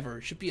picture ever.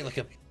 It should be like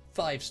a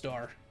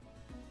 5-star.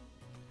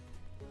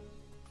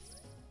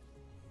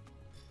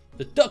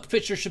 The duck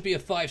picture should be a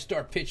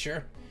 5-star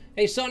picture.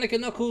 Hey, Sonic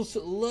and Knuckles,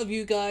 love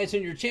you guys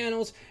and your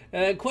channels.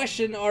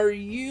 Question, are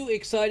you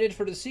excited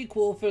for the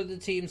sequel for the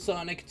Team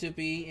Sonic to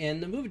be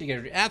in the movie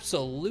together?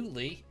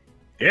 Absolutely.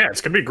 Yeah, it's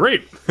going to be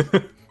great.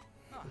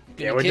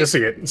 Yeah, wait to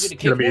see it. It's going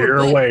to be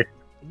your way.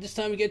 This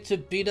time we get to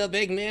beat up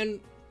Eggman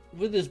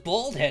with his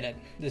bald head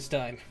this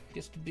time.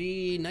 Gets to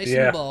be nice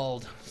and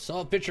bald.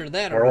 Saw a picture of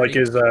that or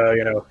already. Like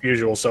his,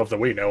 usual self that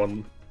we know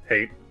and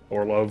hate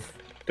or love,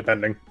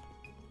 depending.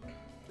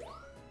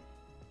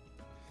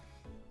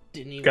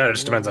 Kind of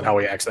just depends on how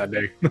he acts that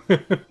day.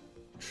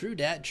 True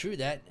that, true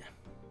that.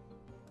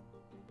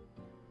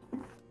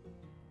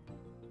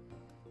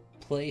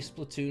 Play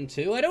Splatoon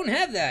 2. I don't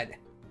have that.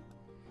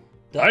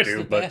 Duck's I do,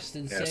 the but best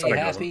and yeah, say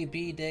happy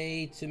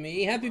B-Day to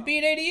me. Happy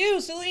B-Day to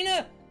you,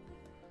 Selena!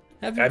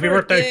 Happy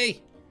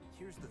birthday!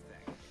 Here's the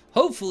thing.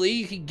 Hopefully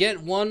you can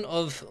get one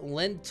of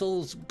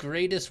Lentil's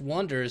greatest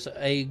wonders,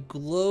 a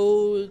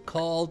glow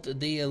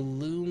called the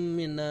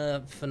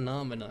Illumina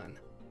Phenomenon.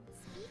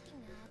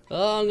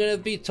 Oh, I'm gonna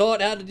be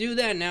taught how to do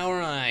that now,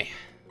 aren't I?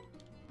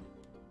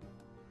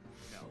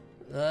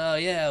 Oh,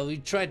 yeah, we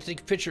tried to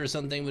take a picture of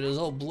something, but it was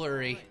all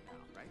blurry.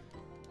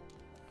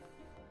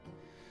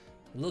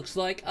 Looks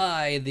like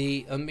I,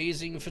 the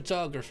amazing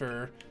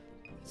photographer,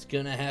 is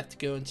gonna have to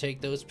go and take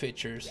those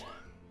pictures.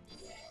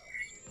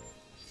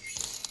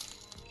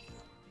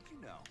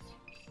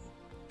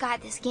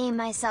 Got this game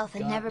myself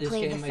and never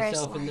played the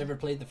first one.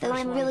 Though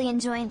I'm really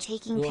enjoying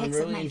taking pics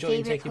of my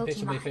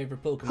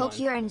favorite Pokemon. Hope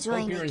you're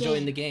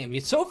enjoying the game.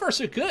 So far,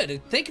 so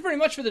good. Thank you very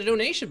much for the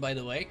donation, by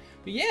the way.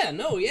 But yeah,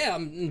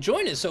 I'm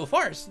enjoying it so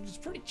far. It's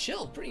pretty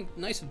chill, pretty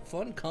nice and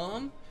fun,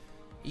 calm,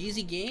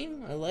 easy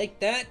game. I like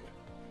that.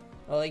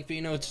 I like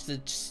being able to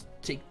just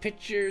take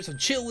pictures and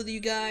chill with you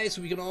guys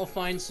so we can all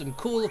find some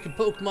cool looking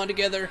Pokemon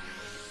together.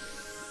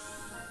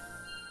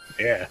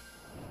 Yeah.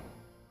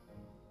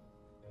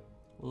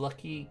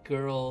 Lucky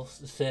Girl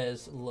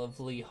says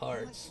lovely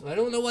hearts. I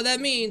don't know what that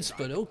means,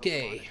 but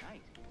okay.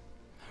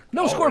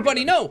 No, Score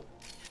Buddy, no!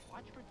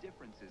 Watch for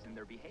differences in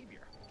their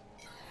behavior.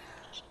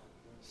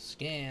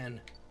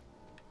 Scan.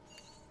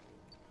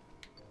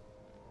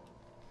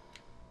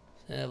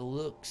 Have a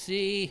look,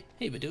 see.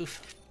 Hey, Bidoof.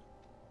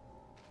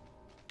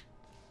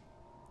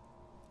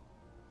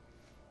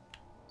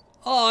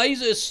 Oh,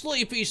 he's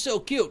asleep. He's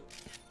so cute.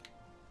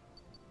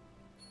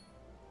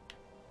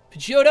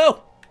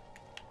 Pidgeotto!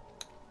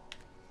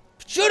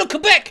 Pidgeotto,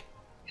 come back!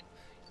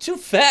 Too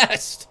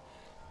fast!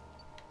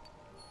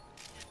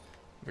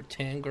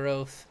 Rattan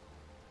growth.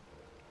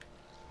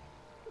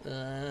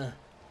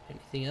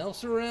 Anything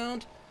else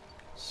around?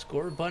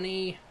 Score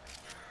Bunny.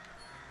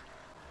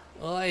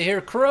 Oh, I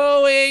hear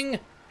crowing!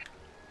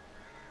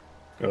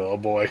 Oh,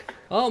 boy.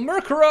 Oh,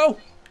 Murkrow!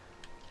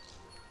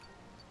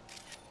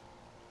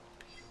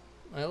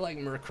 I like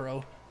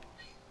Murkrow.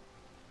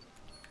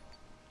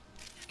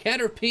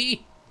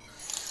 Caterpie!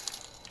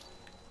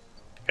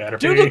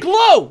 Do the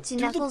glow! To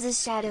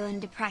Knuckles' shadow and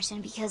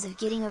depression because of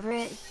getting over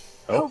it.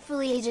 Oh.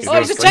 Hopefully he just... Oh,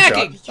 he's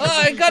attacking! Oh,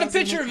 I got a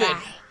picture of it!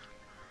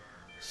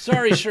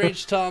 Sorry,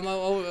 Strange Tom. I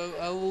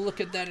will look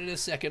at that in a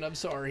second. I'm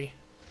sorry.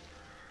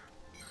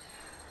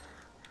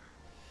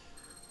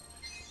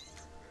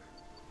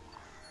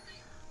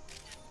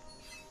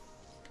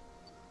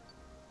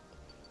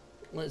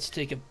 Let's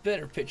take a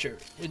better picture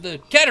with the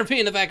Caterpie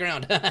in the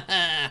background.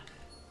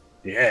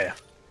 Yeah.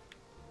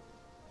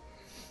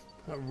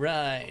 All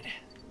right.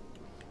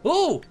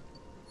 Oh!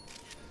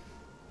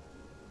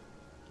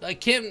 I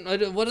can't.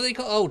 What do they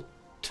call? Oh,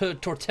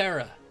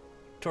 Torterra.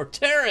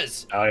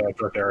 Torterras. Oh yeah,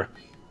 Torterra.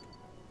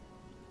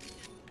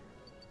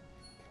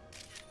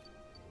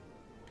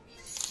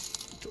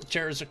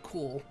 Torterras are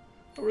cool.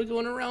 We're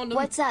going around them.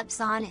 What's up,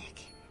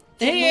 Sonic?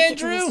 Hey,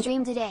 Andrew! To the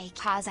stream today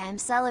cause I'm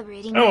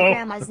celebrating my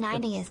grandma's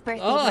 90th birthday.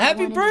 Oh,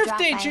 happy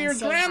birthday to your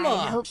grandma!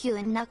 I hope you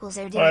and Knuckles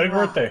are doing Happy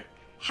well. birthday!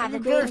 Have happy a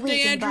great birthday,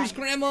 weekend, Andrew's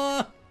bud.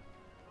 grandma!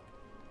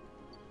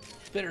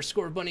 Better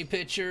Score Bunny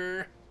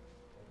picture.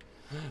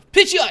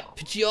 Pidgeot!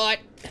 Pidgeot!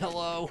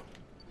 Hello.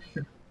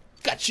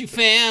 Got you,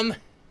 fam!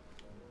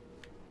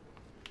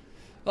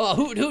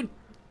 Oh,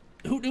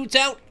 Hoot's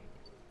out!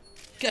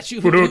 Got you,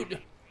 Hoot!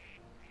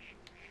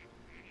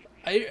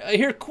 I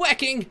hear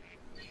quacking!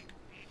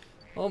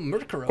 Oh,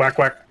 Murkrow. Quack,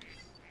 quack.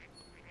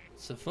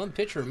 It's a fun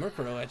picture of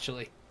Murkrow,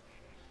 actually.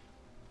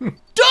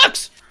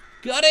 Ducks!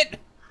 Got it!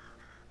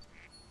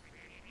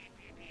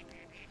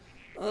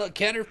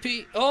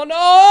 Caterpie. Oh, no!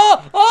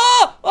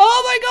 Oh!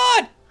 Oh, my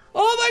God!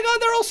 Oh, my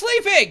God, they're all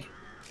sleeping!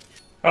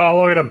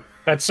 Oh, look at him.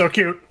 That's so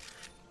cute.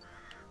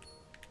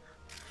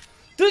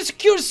 This is the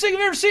cutest thing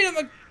I've ever seen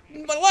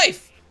in my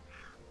life.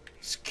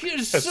 It's cute.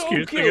 It's That's so the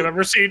cutest cute. thing I've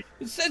ever seen.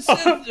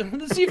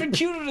 It's even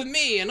cuter than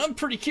me, and I'm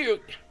pretty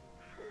cute.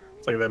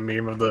 It's like that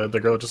meme of the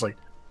girl just like,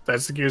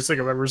 that's the cutest thing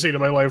I've ever seen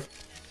in my life.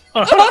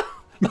 Look at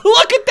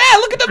that!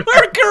 Look at the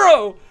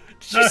Murkrow!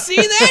 Did you see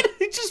that?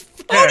 He just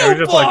photobombed! Yeah,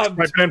 just like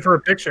swiping in for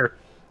a picture.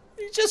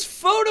 He just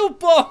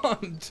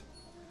photobombed!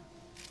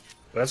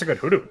 That's a good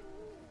hoodoo.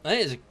 That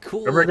is a cool...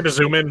 Remember, get to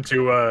zoom in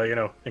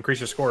to, increase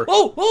your score.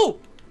 Oh! Oh!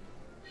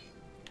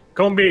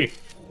 Combi!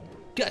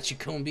 Got you,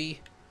 Combi.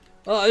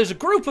 Oh, there's a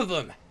group of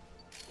them.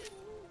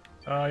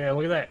 Oh, yeah,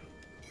 look at that.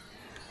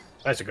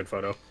 That's a good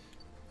photo.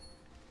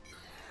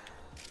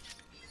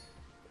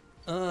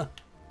 Well,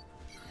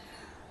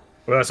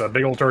 that's a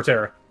big old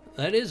Torterra.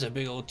 That is a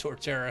big old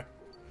Torterra.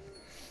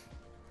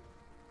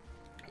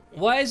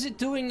 Why is it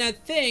doing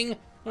that thing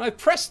when I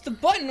pressed the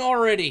button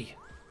already?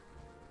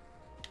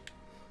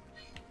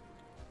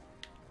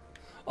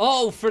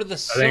 Oh, for the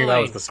sign. I think that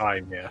was the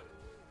sign, yeah.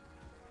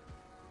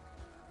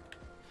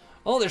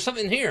 Oh, there's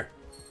something here.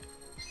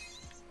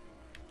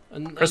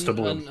 Crystal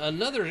bloom.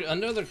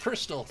 Another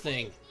crystal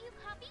thing.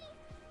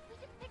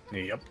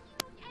 Yep.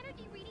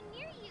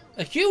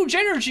 A huge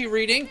energy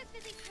reading.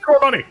 Score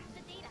money.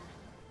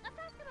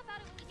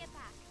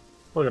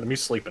 Look at him,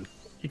 he's sleeping.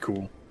 He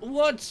cool.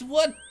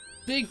 What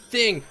big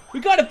thing? We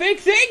got a big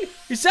thing?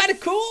 Is that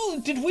cool?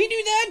 Did we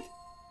do that?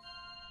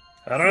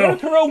 I don't know.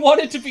 Murkrow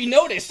wanted to be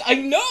noticed. I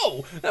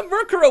know! That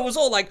Murkrow was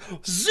all like,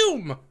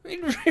 zoom! He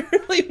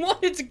really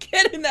wanted to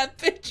get in that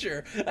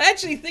picture. I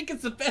actually think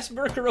it's the best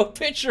Murkrow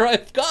picture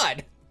I've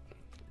got.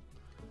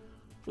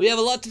 We have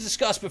a lot to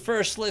discuss, but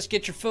first, let's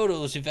get your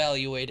photos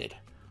evaluated.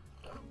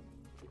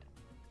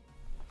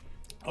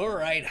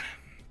 Alright.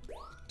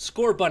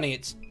 Score Bunny,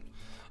 it's...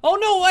 Oh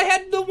no, I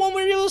had the one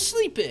where you was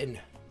sleeping.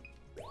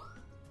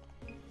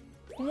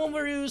 The one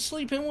where you was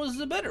sleeping was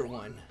the better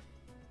one.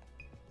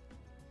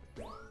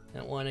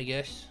 That one, I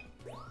guess.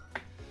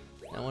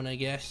 That one, I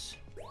guess.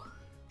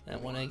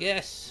 That one, I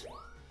guess.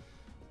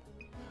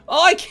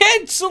 Oh, I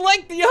can't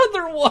select the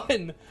other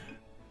one!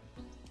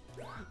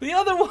 The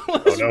other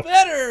one was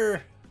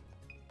better!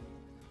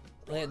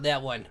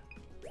 That one.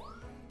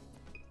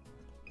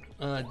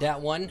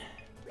 That one.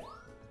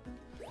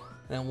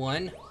 That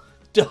one.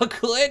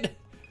 Ducklet.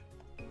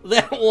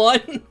 That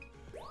one.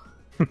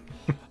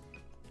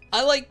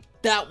 I like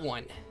that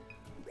one.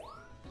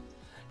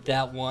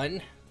 That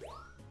one.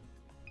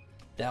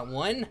 That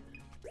one.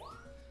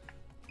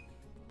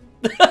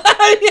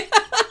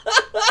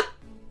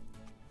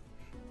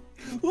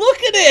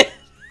 Look at it!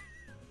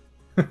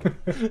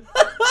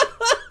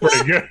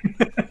 Pretty good.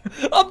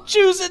 I'm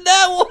choosing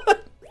that one!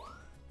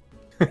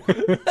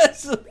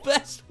 That's the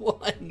best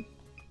one.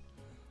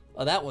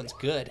 Oh, that one's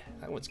good.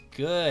 That one's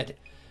good.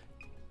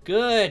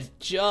 Good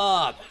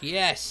job.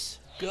 Yes.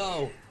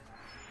 Go.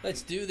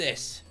 Let's do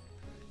this.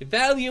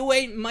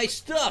 Evaluate my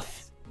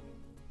stuff.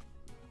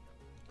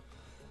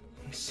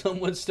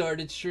 Someone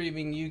started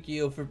streaming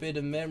Yu-Gi-Oh!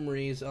 Forbidden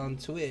Memories on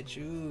Twitch.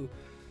 Ooh.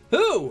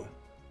 Who?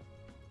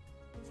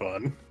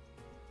 Fun.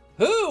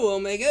 Who,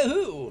 Omega?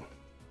 Who?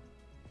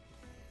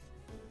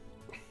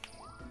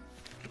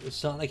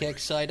 Sonic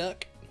X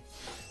Psyduck?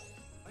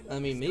 I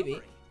mean,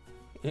 maybe.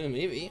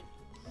 Maybe.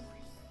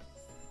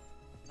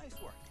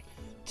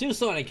 To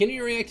Sonic, can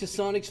you react to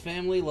Sonic's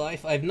Family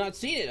Life? I've not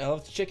seen it. I'll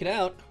have to check it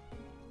out.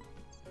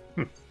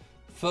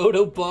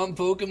 Photobomb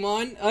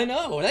Pokemon? I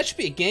know. That should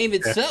be a game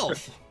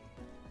itself.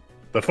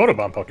 The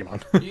Photobomb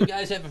Pokemon. You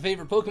guys have a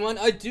favorite Pokemon?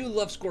 I do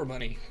love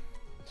Scorbunny.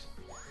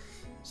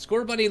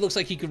 Scorbunny looks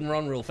like he can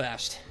run real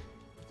fast.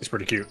 He's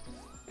pretty cute.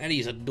 And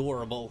he's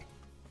adorable.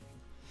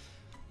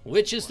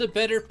 Which is the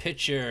better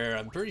picture?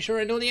 I'm pretty sure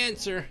I know the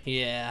answer.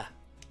 Yeah.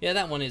 Yeah,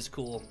 that one is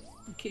cool.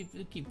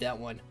 Keep that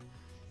one.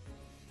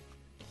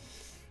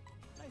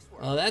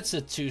 Oh, that's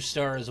a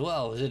 2-star as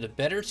well. Is it a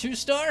better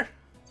 2-star?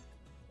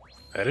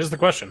 That is the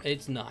question.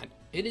 It's not.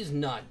 It is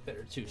not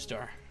better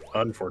 2-star.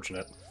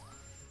 Unfortunate.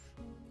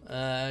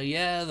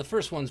 Yeah, the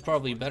first one's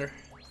probably better.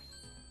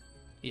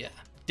 Yeah,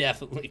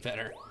 definitely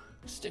better.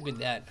 Stick with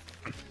that.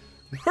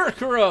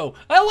 Murkrow!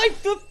 I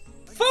like the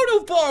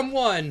Photobomb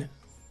one!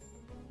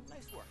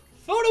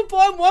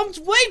 Photobomb one's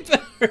way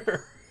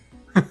better!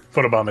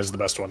 Photobomb is the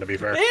best one, to be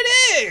fair.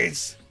 It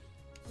is!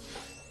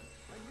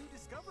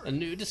 A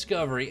new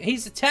discovery.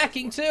 He's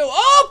attacking too.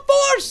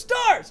 Oh, 4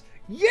 stars!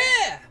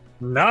 Yeah!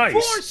 Nice!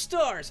 4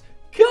 stars!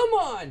 Come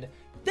on!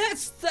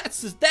 That's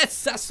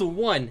the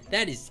one.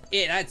 That is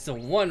it. That's the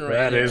one right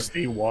there. That is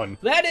the one.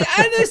 That is,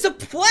 and it's a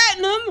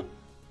platinum!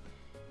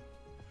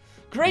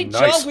 Great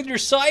job with your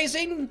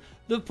sizing.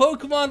 The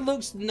Pokemon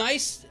looks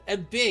nice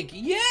and big.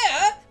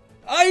 Yeah!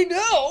 I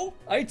know!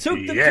 I took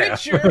the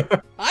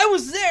picture. I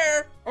was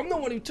there. I'm the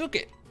one who took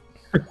it.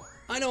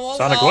 I know all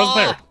Sonic was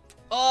there.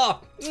 Oh,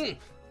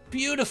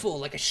 beautiful.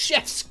 Like a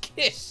chef's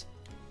kiss.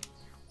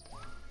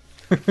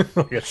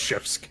 Like a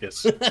chef's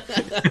kiss.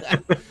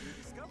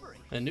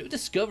 A new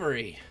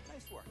discovery.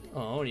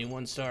 Oh, only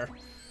 1 star.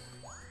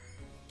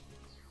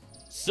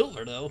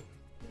 Silver, though.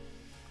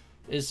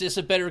 Is this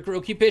a better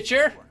Grookey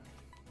picture?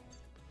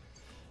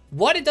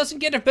 What? It doesn't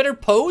get a better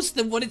pose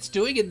than what it's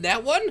doing in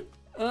that one?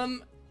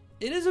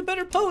 It is a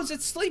better pose.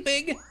 It's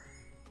sleeping.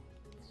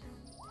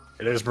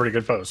 It is a pretty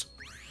good pose.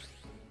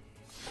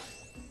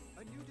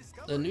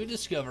 A new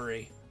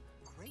discovery.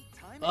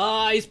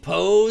 Eyes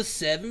pose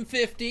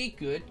 750.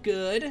 Good,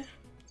 good.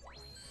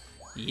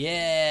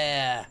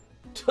 Yeah.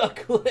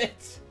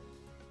 Ducklet.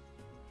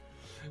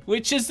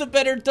 Which is the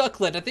better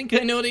Ducklet? I think I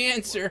know the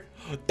answer.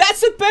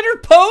 That's a better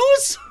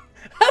pose?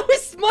 How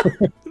is my...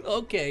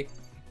 Okay.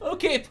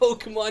 Okay,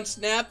 Pokemon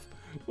Snap.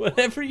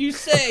 Whatever you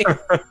say.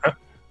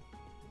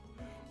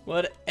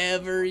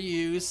 Whatever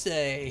you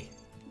say.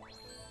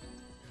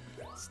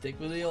 Stick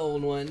with the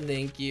old one,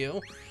 thank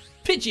you.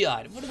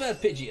 Pidgeot. What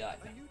about Pidgeot?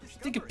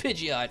 Think of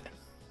Pidgeot.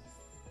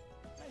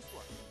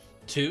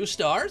 2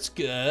 stars.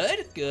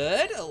 Good,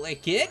 good. I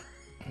like it.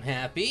 I'm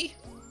happy.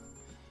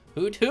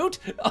 Hoot hoot.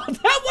 Oh,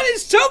 that one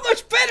is so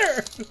much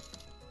better!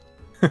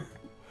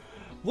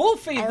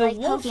 Wolfie the like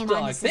Wolf Pokemon.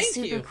 Dog. This Thank is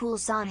super you. cool,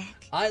 Sonic.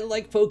 I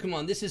like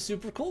Pokemon. This is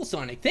super cool,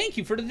 Sonic. Thank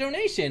you for the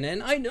donation.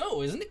 And I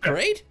know, isn't it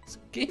great? This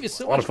game is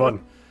so much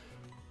fun.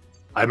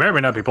 I may or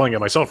may not be playing it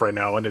myself right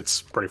now, and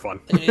it's pretty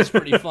fun. It is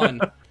pretty fun.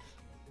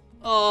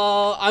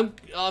 Oh,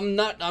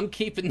 I'm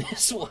keeping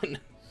this one.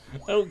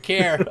 I don't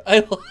care. I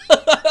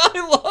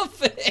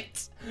love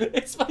it.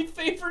 It's my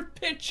favorite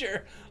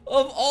picture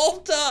of all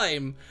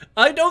time.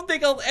 I don't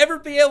think I'll ever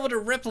be able to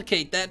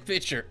replicate that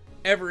picture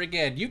ever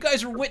again. You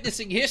guys are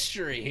witnessing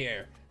history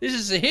here. This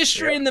is a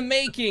history in the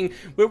making,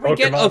 where we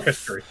get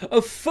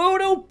a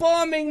photo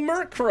bombing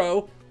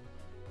Murkrow.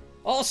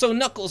 Also,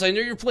 Knuckles, I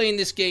know you're playing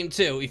this game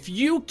too. If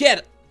you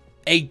get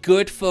a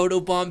good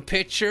photobomb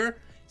picture,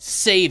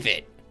 save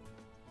it.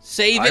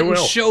 Save it and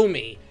show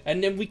me,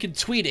 and then we can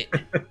tweet it.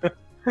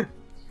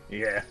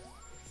 Yeah.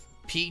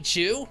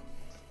 Pichu?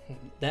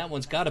 That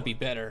one's gotta be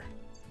better.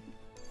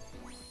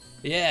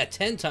 Yeah,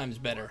 10 times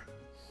better.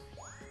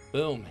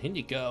 Boom, in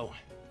you go.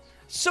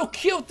 So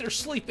cute, they're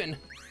sleeping.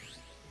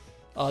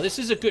 Oh, this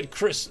is a good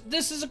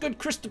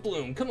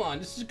Crystabloom. Come on,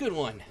 this is a good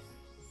one.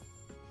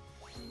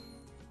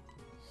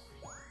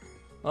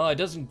 Oh, it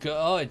doesn't go.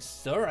 Oh,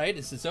 it's alright.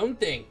 It's its own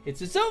thing.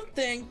 It's its own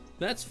thing.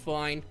 That's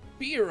fine.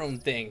 Be your own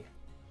thing.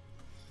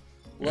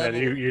 Yeah,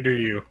 you do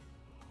you.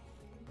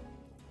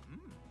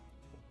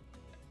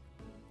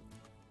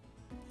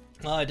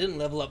 Oh, I didn't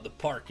level up the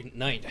park at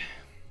night.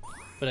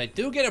 But I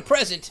do get a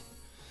present.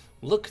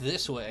 Look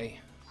this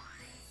way.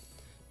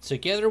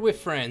 Together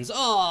with friends.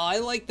 Oh, I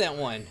like that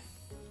one.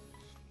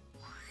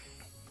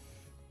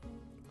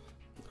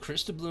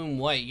 Crystabloom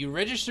White. You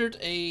registered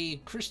a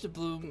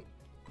Crystabloom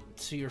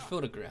to your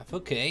photograph.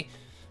 Okay.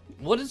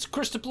 What does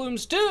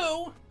Crystablooms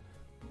do?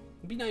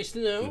 It'd be nice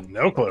to know.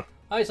 No clue.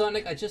 Hi,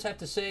 Sonic. I just have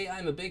to say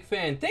I'm a big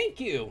fan. Thank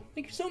you.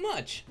 Thank you so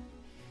much.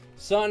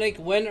 Sonic,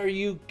 when are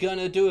you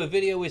gonna do a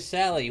video with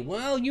Sally?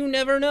 Well, you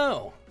never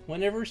know.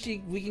 Whenever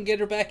we can get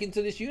her back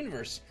into this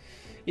universe.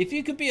 If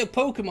you could be a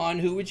Pokemon,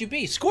 who would you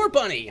be?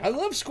 Scorbunny! I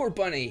love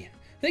Scorbunny!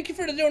 Thank you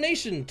for the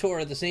donation,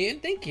 Tora the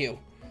Saiyan. Thank you.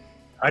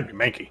 I'd be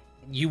Mankey.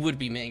 You would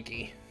be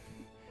Mankey.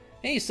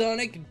 Hey,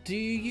 Sonic, do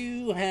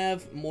you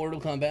have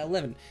Mortal Kombat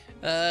 11?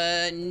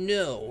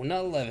 No,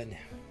 not 11.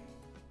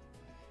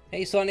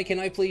 Hey, Sonic, can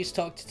I please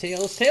talk to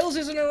Tails? Tails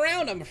isn't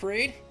around, I'm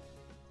afraid.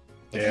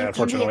 Yeah,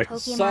 unfortunately.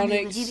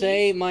 Sonic,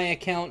 say my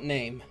account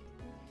name.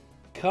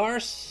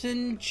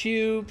 Carson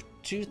Tube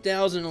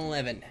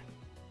 2011.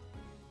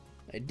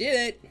 I did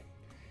it.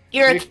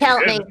 Your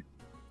account name.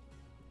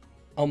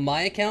 Oh,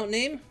 my account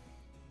name?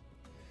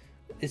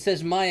 It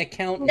says my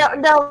account. No.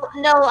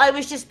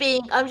 I'm just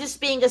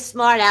being a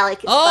smart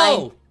aleck. It's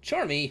fine.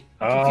 Charmy,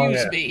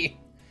 confused me.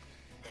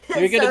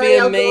 You're gonna be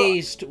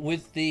amazed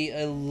with the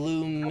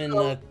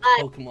Illumina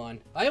Pokemon.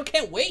 I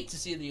can't wait to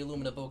see the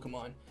Illumina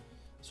Pokemon.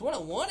 It's what I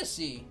want to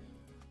see.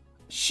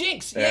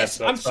 Shinx, yes.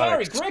 I'm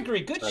sorry,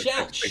 Gregory. Good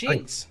shout,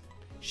 Shinx.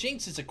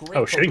 Shinx is a great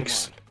Pokemon.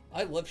 Shinx.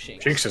 I love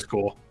Shinx. Shinx is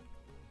cool.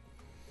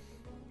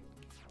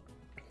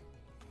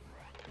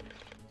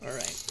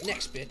 Alright,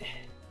 next bit.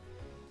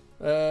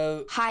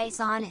 Hi,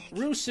 Sonic.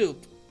 Rusup,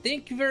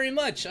 thank you very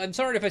much. I'm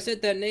sorry if I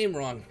said that name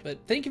wrong, but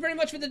thank you very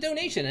much for the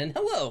donation, and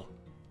hello.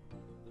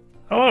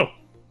 Hello.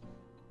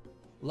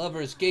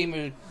 Lovers,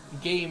 gamer,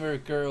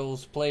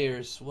 girls,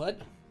 players, what?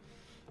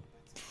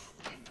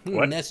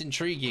 What? That's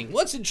intriguing.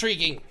 What's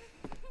intriguing?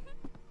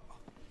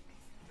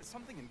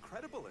 Something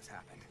incredible has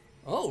happened.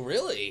 Oh,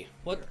 really?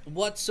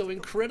 What's so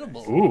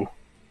incredible? Ooh.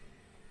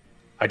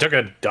 I took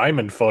a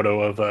diamond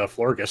photo of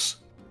Florgus.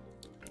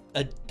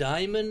 A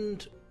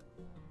diamond?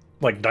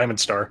 Like Diamond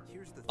Star.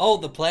 Oh,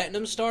 the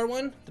Platinum Star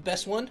one? The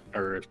best one?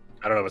 Or,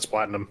 I don't know if it's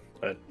Platinum,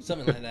 but...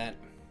 Something like that.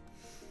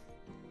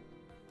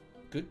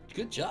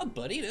 Good job,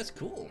 buddy. That's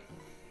cool.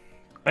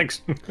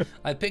 Thanks.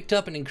 I picked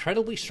up an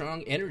incredibly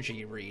strong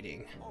energy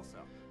reading.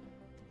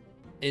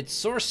 Its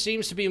source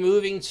seems to be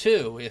moving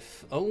too,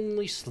 if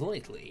only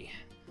slightly.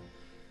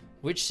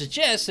 Which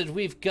suggests that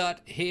we've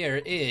got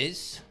here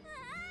is...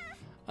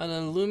 an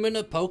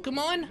Illumina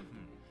Pokemon?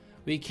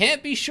 We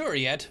can't be sure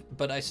yet,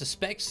 but I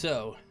suspect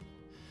so.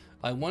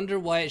 I wonder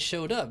why it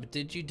showed up.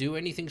 Did you do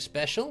anything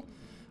special?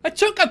 I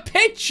took a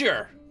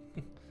picture!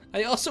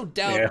 I also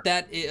doubt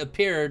that it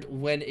appeared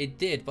when it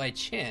did by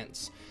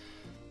chance.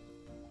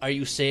 Are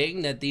you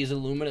saying that these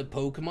Illumina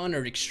Pokemon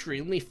are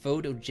extremely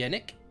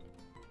photogenic?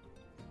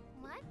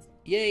 What?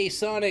 Yay,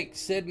 Sonic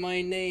said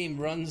my name,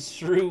 runs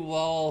through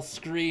wall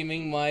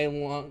screaming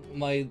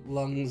my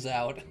lungs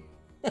out.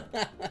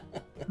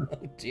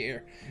 Oh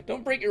dear.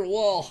 Don't break your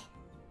wall.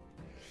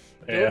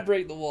 Yeah. Don't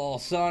break the wall.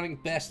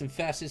 Sonic, best and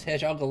fastest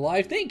hedgehog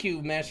alive. Thank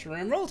you, Master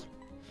Emerald.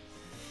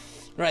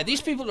 Right,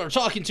 these people are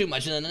talking too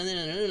much.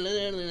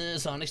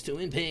 Sonic's too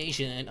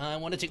impatient. I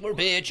want to take more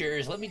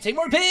pictures. Let me take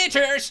more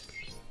pictures.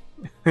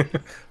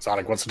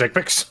 Sonic wants to take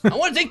pics. I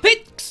want to take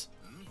pics!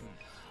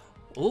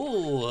 Ooh,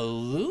 a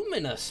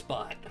Lumina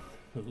spot.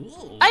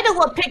 Ooh. I don't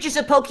want pictures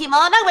of Pokemon.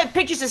 I want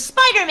pictures of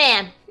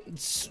Spider-Man.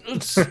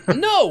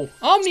 No!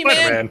 Omni-Man!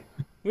 Spider-Man.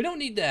 We don't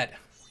need that.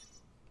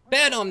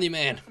 Bad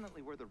Omni-Man.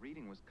 Definitely where the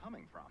reading was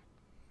coming from.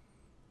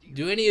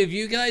 Do any of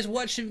you guys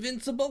watch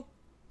Invincible?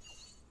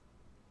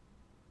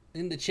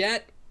 In the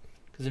chat?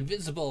 Because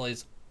Invincible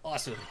is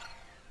awesome.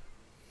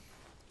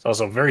 It's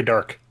also very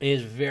dark. It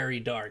is very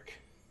dark.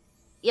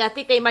 Yeah, I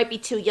think they might be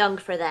too young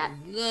for that.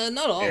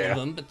 Not all of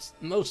them, but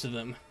most of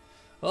them.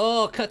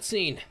 Oh,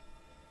 cutscene.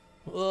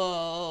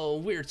 Oh,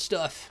 weird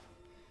stuff.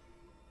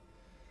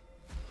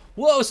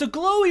 Whoa, it's a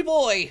glowy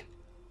boy!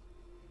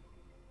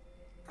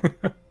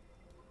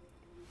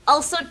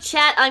 Also,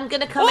 chat, I'm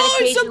gonna come in Oh,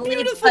 it's a occasionally,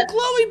 beautiful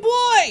glowy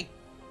boy!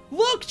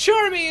 Look,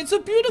 Charmy, it's a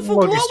beautiful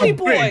glowy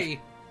boy!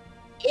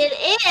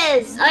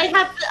 It is! I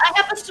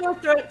have a sore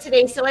throat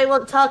today, so I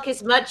won't talk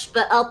as much,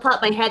 but I'll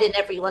pop my head in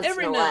every once in a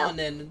while. Every now and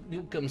then,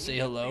 you come say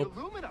hello.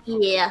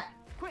 Yeah.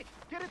 Quick,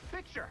 get his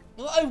picture.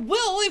 Well, I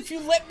will if you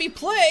let me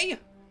play!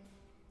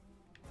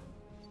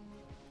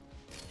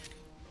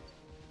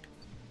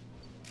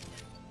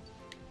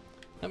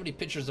 How many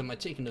pictures am I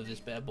taking of this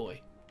bad boy?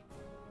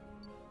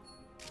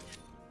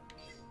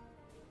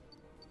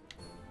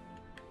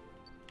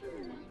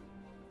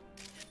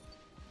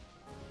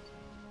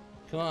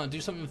 Come on,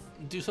 do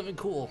something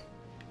cool.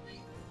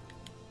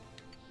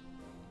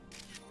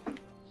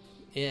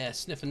 Yeah,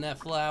 sniffing that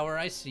flower,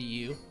 I see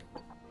you.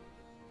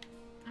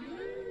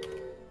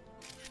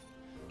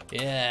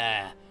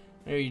 Yeah,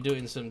 there you're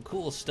doing some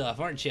cool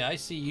stuff, aren't you? I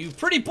see you.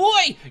 Pretty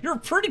boy! You're a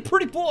pretty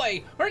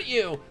boy, aren't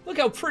you? Look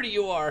how pretty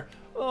you are.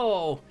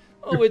 Oh,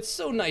 it's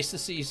so nice to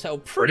see how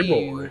pretty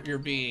you're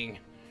being.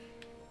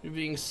 You're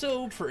being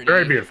so pretty.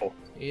 Very beautiful.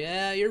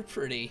 Yeah, you're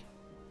pretty.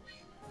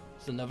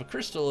 There's another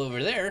crystal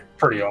over there.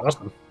 Pretty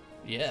awesome.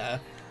 Yeah.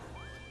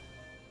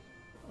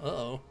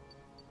 Uh-oh.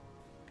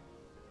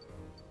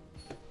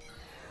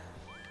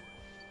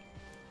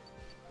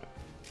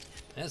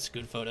 That's a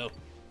good photo.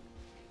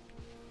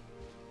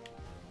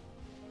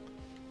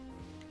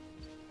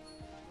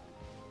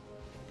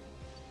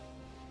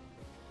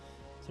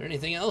 Is there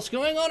anything else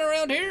going on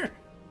around here?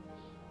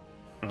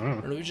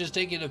 Or are we just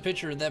taking a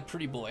picture of that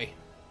pretty boy?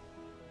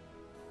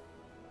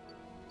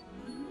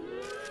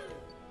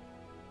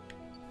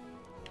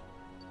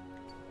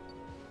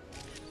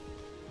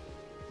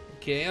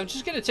 Okay, I'm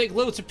just gonna take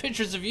loads of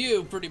pictures of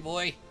you, pretty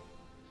boy.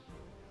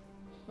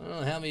 I don't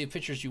know how many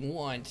pictures you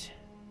want.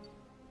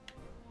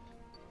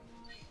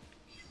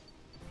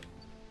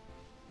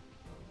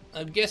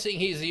 I'm guessing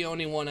he's the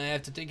only one I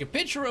have to take a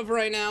picture of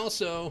right now,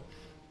 so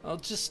I'll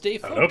just stay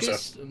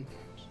focused. I hope so.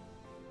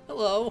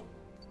 Hello.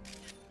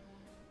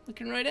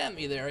 Looking right at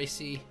me there, I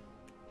see.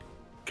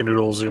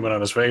 Canoodle zoom in on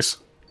his face.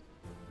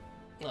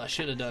 Oh, I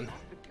should have done.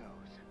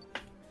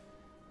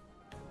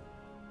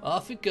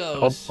 Off it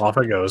goes. Off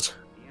it goes.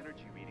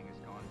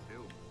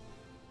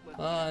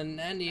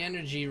 And the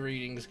energy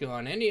reading's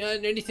gone.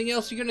 Anything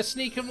else you're gonna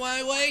sneak in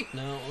my way?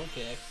 No,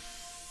 okay.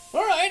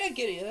 Alright, I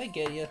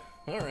get you.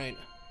 Alright.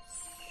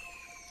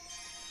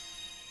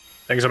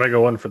 Thanks, Omega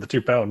 1 for the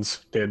 £2.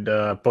 Did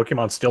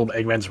Pokemon steal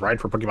Eggman's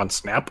ride for Pokemon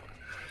Snap?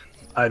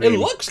 I mean, it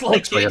looks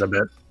like it. A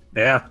bit.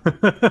 Yeah.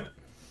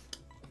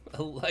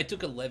 I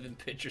took 11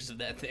 pictures of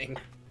that thing.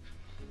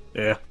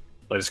 Yeah.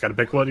 I just gotta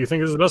pick what you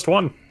think is the best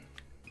one.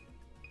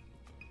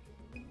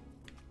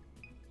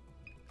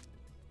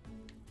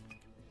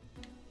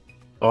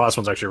 The last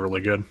one's actually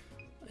really good.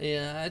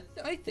 Yeah,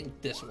 I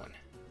think this one.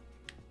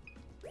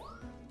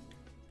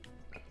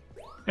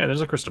 Yeah,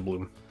 there's a Crystal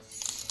Bloom.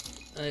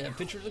 A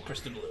picture of the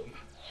Crystal Bloom.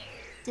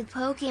 Did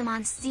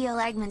Pokemon steal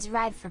Eggman's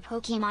ride for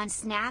Pokemon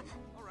Snap?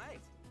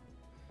 Alright.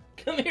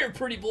 Come here,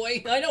 pretty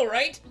boy. I know,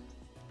 right?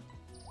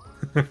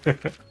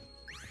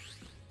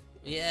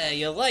 Yeah,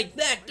 you like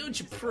that, don't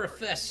you,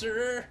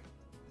 Professor?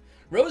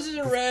 Roses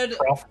are red,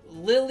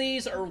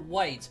 lilies are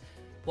white.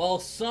 While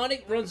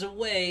Sonic runs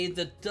away,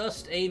 the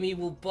dust Amy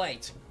will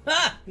bite.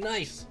 Ha!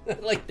 Nice. I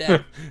like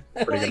that.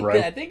 I like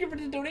that. Thank you for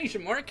the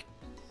donation, Mark.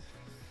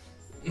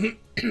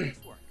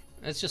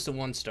 That's just a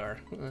 1 star.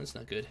 Well, that's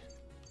not good.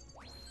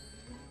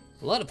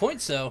 A lot of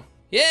points, though.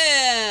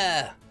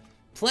 Yeah!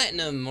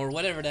 Platinum, or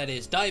whatever that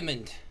is.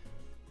 Diamond.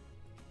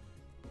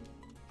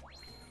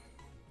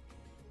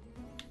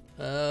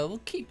 We'll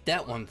keep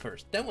that one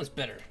first. That one's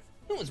better.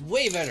 That one's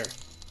way better.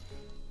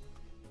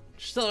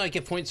 Just thought I'd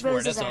get points for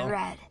it, that's all. Roses are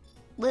red.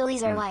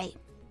 Lilies are white.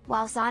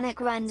 While Sonic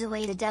runs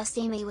away, the dust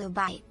Amy will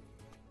bite.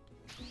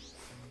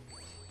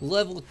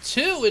 Level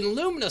 2 in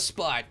Lumina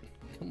spot.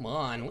 Come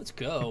on, let's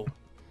go.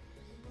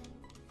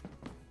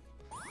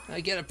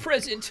 I get a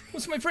present.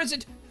 What's my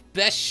present?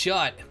 Best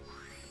shot.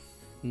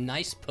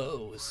 Nice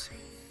pose.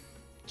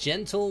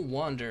 Gentle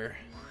wander.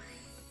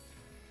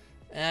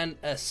 And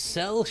a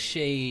cell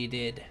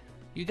shaded.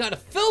 You got a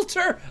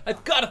filter?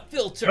 I've got a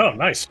filter. Oh,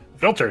 nice.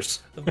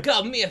 Filters. I've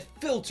got me a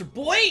filter,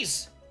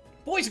 boys.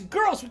 Boys and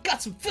girls, we've got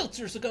some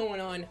filters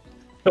going on.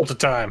 Filter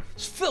time.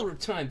 It's filter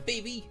time,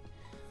 baby.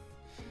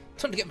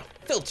 Time to get my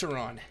filter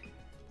on.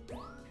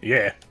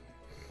 Yeah.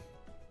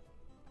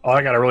 Oh,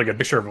 I got a really good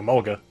picture of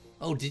Emolga.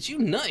 Oh, did you?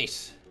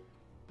 Nice.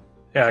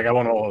 Yeah, I got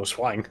one while I was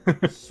flying.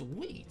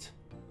 Sweet.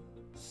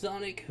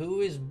 Sonic,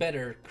 who is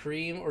better,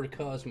 Cream or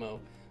Cosmo?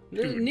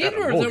 Dude,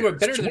 Neither of them are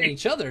better than sweet.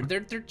 each other. They're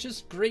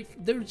just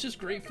great. They're just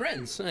great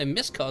friends. I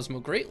miss Cosmo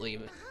greatly.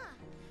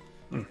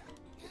 But...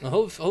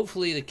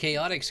 hopefully the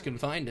Chaotix can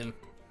find him,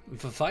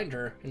 find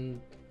her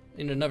in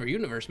another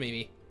universe,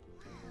 maybe.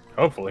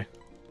 Hopefully.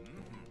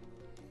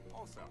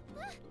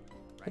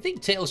 I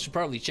think Tails should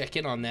probably check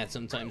in on that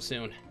sometime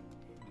soon.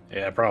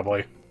 Yeah,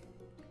 probably.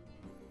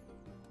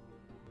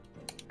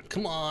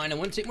 Come on, I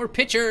want to take more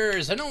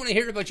pictures. I don't want to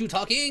hear about you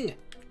talking.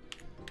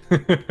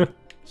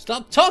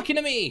 Stop talking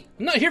to me.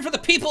 I'm not here for the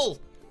people.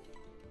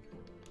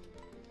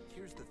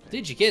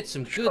 Did you get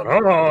some good... Shut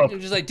up.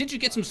 Just like, did you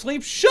get some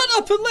sleep? Shut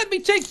up and let me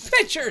take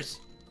pictures.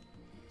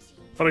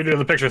 What do we do to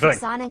the picture thing?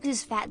 Sonic,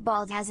 who's fat,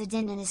 bald, has a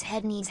dent in his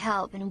head, needs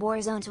help in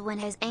Warzone to win,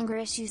 has anger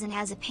issues, and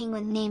has a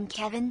penguin named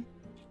Kevin?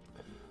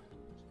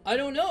 I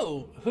don't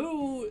know.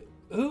 Who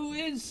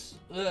is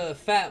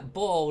fat,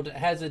 bald,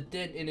 has a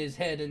dent in his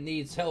head and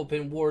needs help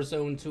in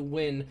Warzone to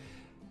win,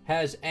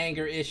 has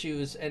anger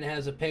issues, and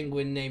has a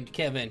penguin named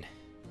Kevin?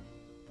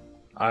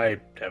 I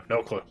have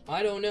no clue.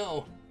 I don't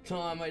know,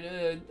 Tom.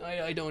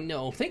 I don't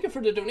know. Thank you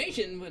for the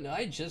donation, but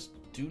I just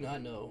do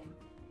not know.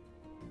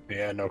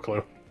 Yeah, no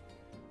clue.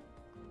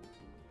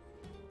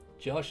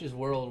 Josh's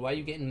World, why are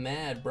you getting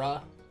mad,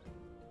 brah?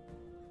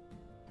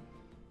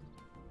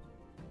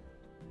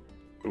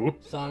 Ooh.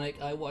 Sonic,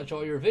 I watch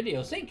all your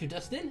videos. Thank you,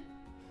 Dustin.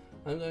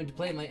 I'm going to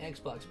play my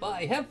Xbox.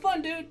 Bye. Have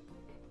fun, dude.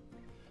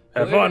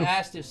 Have Whoever fun.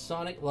 asked if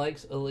Sonic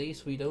likes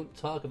Elise, we don't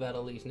talk about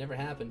Elise. Never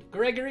happened.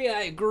 Gregory,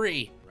 I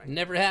agree.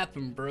 Never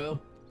happened, bro.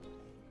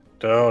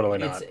 Totally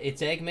not.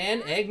 It's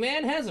Eggman.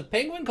 Eggman has a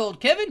penguin called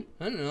Kevin?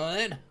 I don't know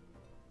that.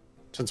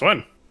 Since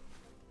when?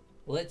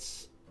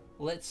 Let's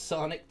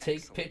Sonic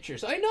take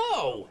pictures. I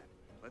know!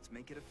 Let's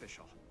make it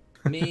official.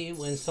 Me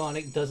when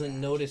Sonic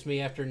doesn't notice me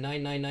after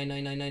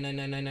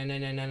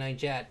 9999999999999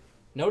 chat.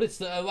 Notice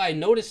the I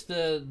noticed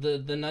the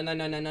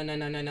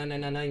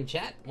 999999999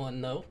 chat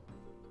one though.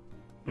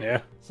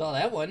 Yeah. Saw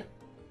that one.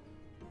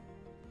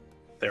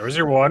 There was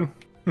your one.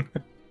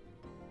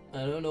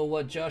 I don't know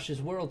what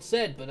Josh's World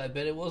said, but I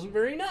bet it wasn't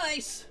very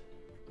nice.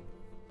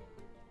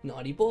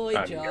 Naughty boy,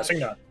 I'm Josh. guessing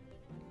not.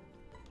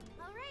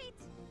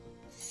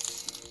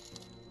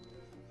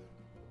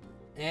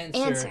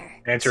 Answer.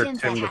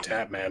 Tim the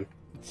Tap Man.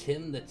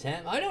 Tim the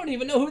Tap. I don't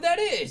even know who that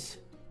is.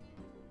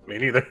 Me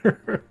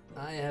neither.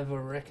 I have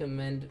a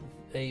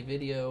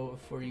video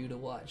for you to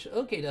watch.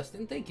 Okay,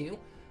 Dustin, thank you.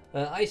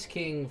 Ice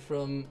King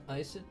from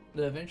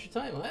Adventure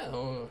Time.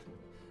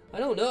 I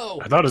don't know.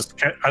 I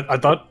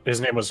thought his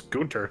name was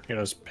Gunter. You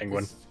know, his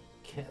penguin.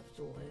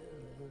 Capital.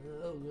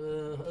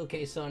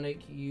 Okay,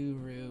 Sonic, you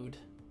rude.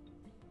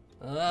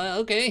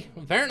 Okay,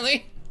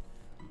 apparently.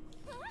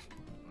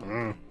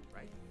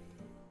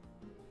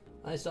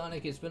 Hi,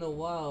 Sonic. It's been a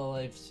while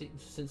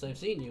since I've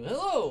seen you.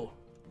 Hello.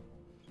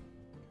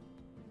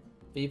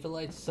 Be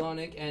polite,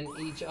 Sonic, and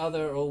each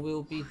other, or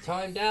we'll be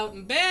timed out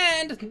and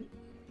banned.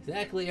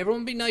 Exactly.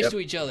 Everyone be nice to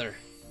each other.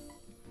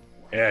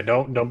 Yeah,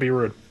 don't be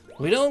rude.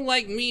 We don't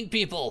like mean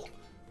people.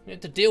 We have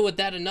to deal with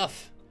that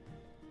enough.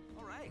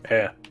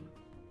 Yeah.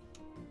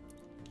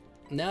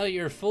 Now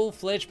you're a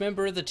full-fledged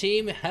member of the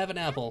team. Have an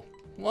apple.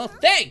 Well,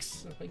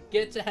 thanks. I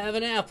get to have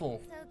an apple.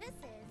 So this is...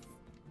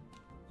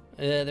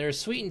 They're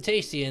sweet and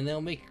tasty, and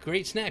they'll make a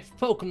great snack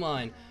for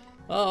Pokemon.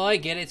 Oh, I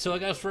get it. So I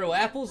gotta throw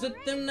apples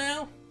at them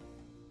now?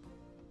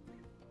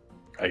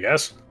 I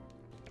guess.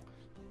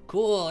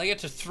 Cool. I get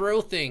to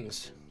throw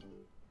things.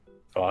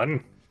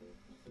 Fun.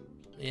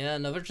 Yeah,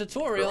 another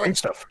tutorial. Throwing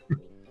stuff.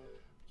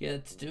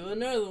 Let's do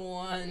another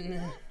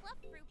one. fluff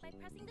fruit by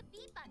pressing the B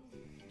button.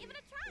 Give it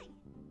a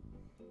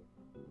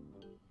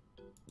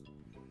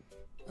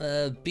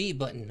try. B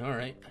button. All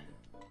right.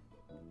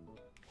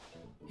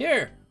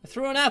 Here, I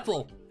threw an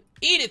apple.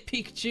 Eat it,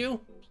 Pikachu.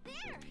 There.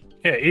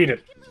 Yeah, eat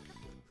it.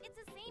 It's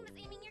the same as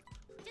aiming your...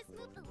 Just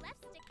move the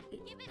left stick.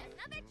 Give it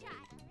another try.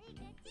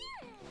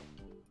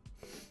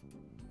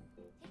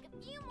 Take a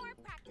few more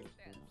practice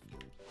throws.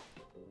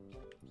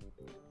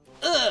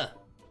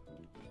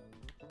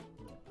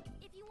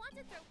 If you want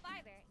to throw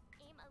farther,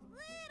 aim a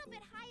little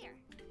bit higher.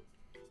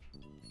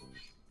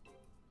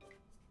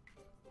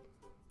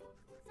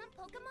 Some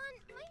Pokemon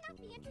might not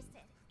be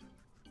interested.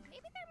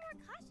 Maybe they're more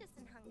cautious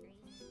and hungry.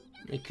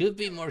 It could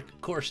be more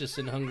cautious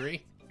and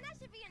hungry. That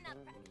should be enough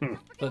practice.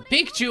 But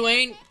Pikachu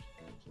ain't.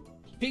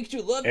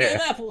 Pikachu loved them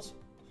apples.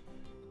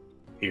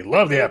 He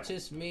loved the apple.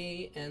 Notice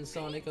me and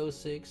Sonic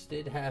 06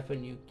 did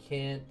happen. You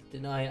can't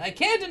deny it. I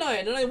can't deny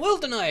it, and I will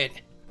deny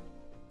it.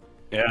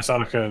 Yeah,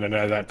 Sonic's gonna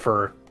deny that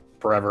for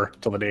forever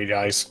till the day he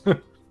dies.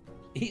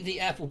 Eat the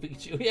apple,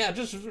 Pikachu. Yeah,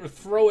 just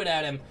throw it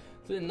at him.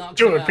 So it knocks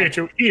Do him it, out.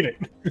 Pikachu. Eat it.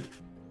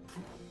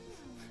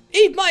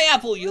 Eat my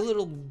apple, you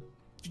little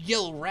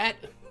yellow rat.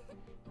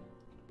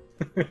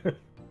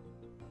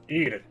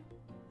 Eat it.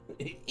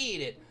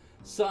 Eat it.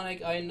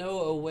 Sonic, I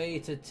know a way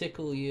to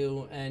tickle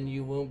you, and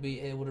you won't be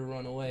able to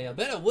run away. I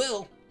bet I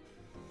will.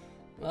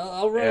 Well,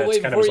 I'll run away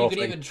before you can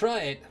even try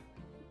it.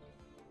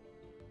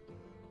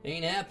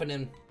 Ain't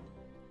happening.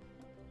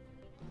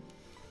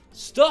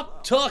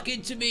 Stop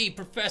talking to me,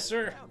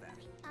 Professor!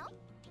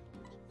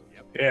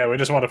 Yeah, we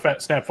just want to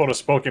snap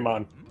photos of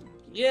Pokemon.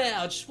 Yeah,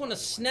 I just want to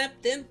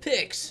snap them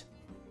pics.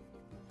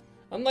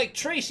 I'm like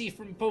Tracy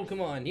from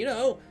Pokemon, you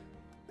know?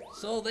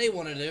 That's all they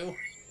want to do.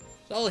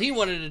 That's all he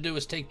wanted to do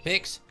was take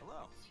pics.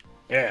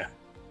 Yeah.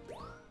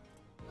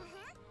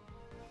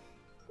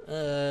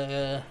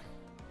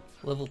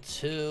 Level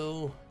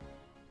 2.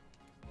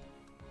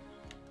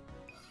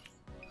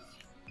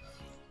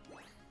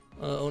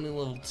 Only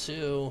level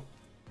 2.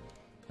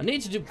 I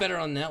need to do better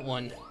on that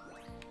one.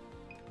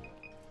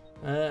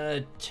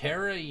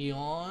 Terra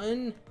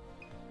Yawn.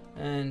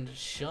 And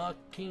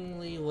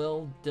shockingly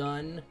well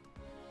done.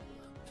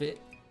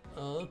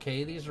 Oh,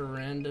 okay, these are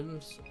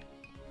randoms.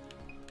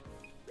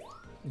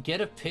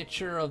 Get a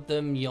picture of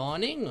them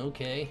yawning?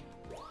 Okay.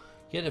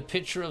 Get a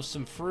picture of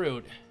some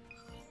fruit.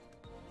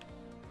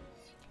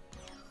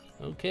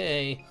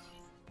 Okay.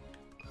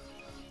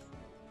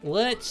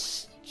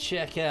 Let's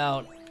check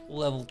out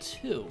level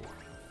 2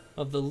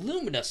 of the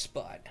Lumina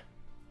spot.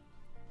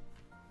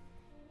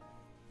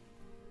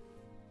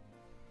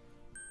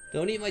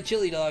 Don't eat my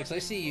chili dogs, I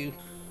see you.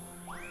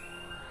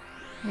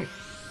 Let's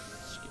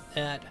get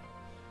that.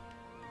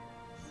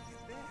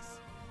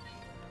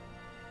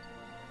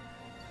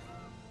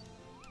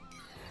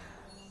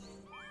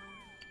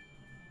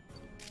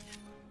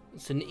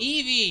 It's an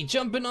Eevee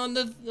jumping on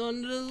the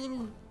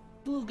little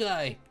blue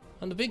guy,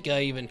 on the big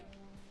guy even.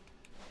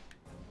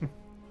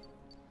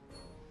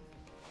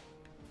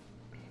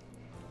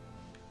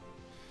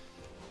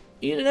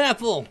 Eat an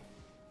apple.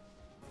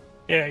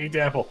 Yeah, eat the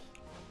apple.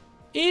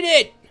 Eat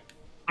it.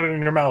 Put it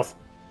in your mouth.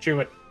 Chew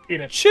it. Eat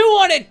it. Chew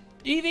on it,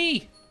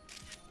 Eevee.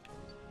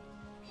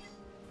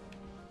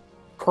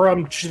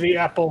 Crunch the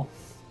apple.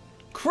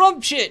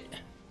 Crunch it.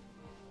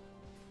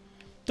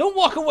 Don't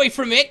walk away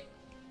from it.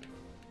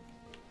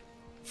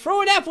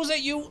 Throwing apples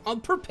at you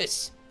on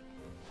purpose.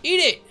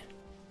 Eat it.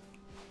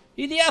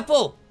 Eat the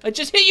apple. I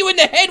just hit you in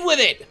the head with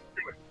it.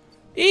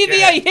 Eevee,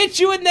 yeah. I hit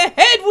you in the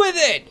head with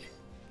it.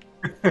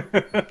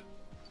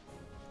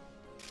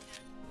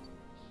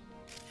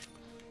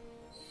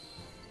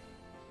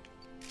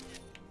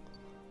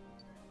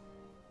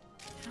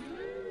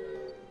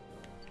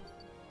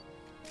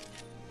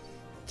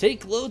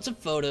 Take loads of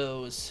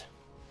photos.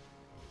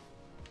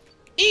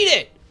 Eat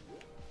it.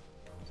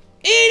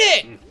 Eat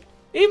it.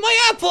 Eat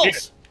my apples. Eat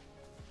it.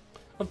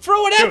 I'm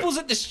throwing apples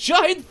at this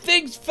giant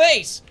thing's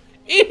face.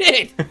 Eat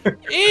it.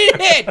 Eat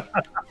it.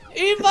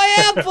 Eat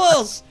my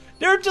apples.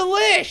 They're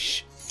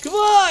delish. Come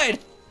on.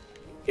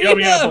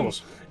 Yummy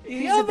apples.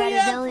 Who's a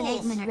better villain,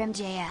 Eggman or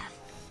MJF?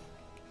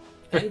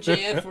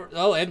 MJF or...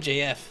 Oh,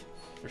 MJF.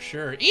 For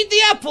sure. Eat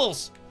the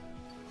apples.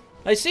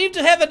 I seem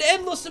to have an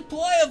endless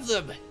supply of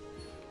them.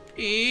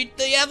 Eat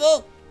the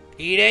apple.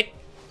 Eat it.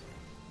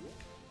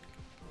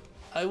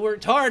 I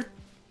worked hard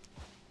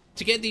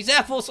to get these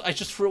apples. I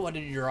just threw one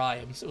in your eye.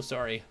 I'm so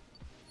sorry.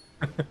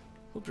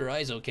 Hope your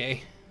eye's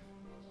okay.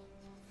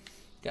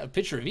 Got a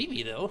picture of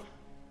Eevee, though.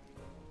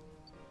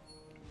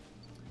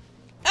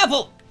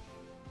 Apple!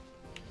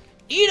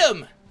 Eat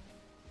them!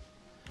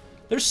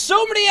 There's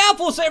so many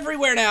apples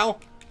everywhere now.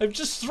 I'm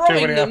just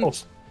throwing them.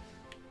 Apples.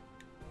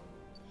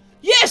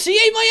 Yes, he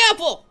ate my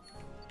apple!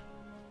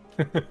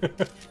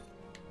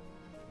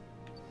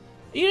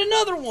 Eat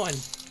another one.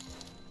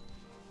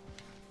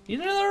 Eat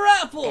another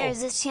apple.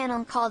 There's this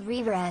channel called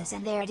Rebrez,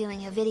 and they are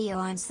doing a video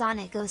on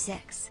Sonic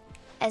 06.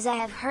 As I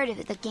have heard of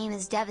it, the game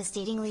is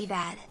devastatingly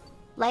bad.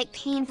 Like,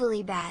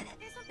 painfully bad.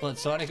 What,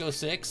 Sonic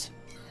 06?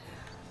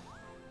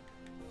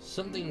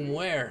 Something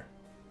where?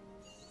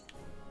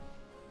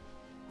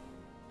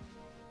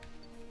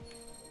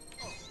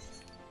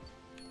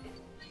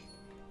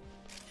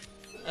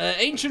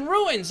 Ancient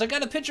Ruins! I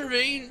got a picture of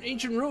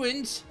Ancient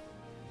Ruins.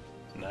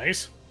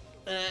 Nice.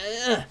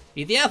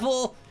 Eat the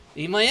apple!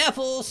 Eat my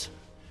apples!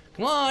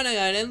 Come on, I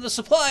got endless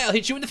supply. I'll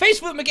hit you in the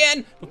face with them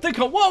again! Don't think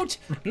I won't!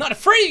 I'm not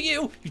afraid of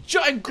you! You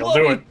giant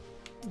glow...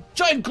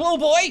 Giant glow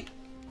boy!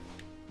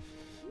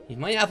 Eat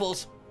my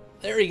apples.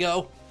 There you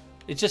go.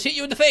 It just hit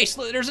you in the face.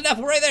 Look, there's an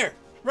apple right there.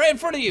 Right in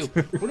front of you.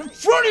 Right in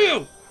front of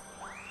you!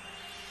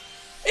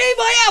 Eat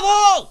my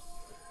apple!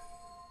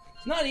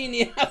 He's not eating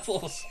the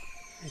apples.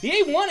 He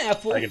ate one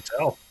apple. I can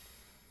tell.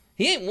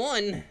 He ate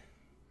one.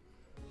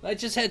 I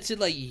just had to,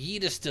 like,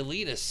 yeetus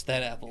deletus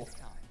that apple.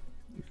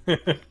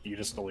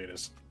 Yeetus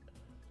deletus.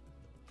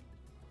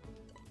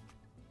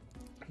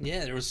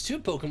 Yeah, there was 2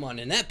 Pokemon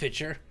in that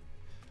picture.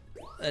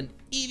 An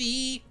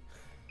Eevee.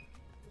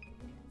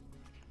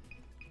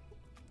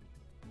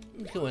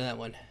 Let's go with that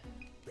one.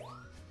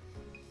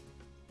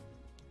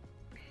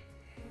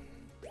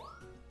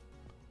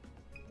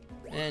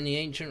 And the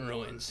Ancient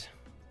Ruins.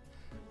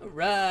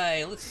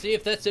 Alright, let's see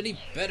if that's any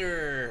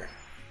better.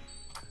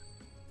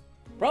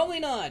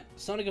 Probably not.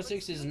 Sonic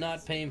 06 is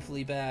not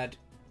painfully bad.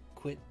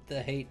 Quit the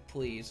hate,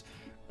 please.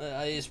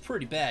 It's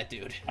pretty bad,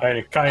 dude.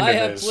 I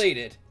have played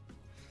it.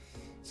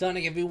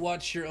 Sonic, have you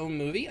watched your own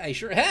movie? I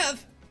sure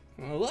have.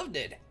 I loved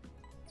it.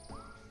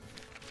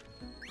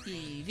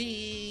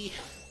 Eevee.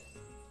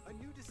 A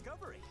new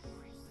discovery.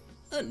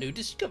 A new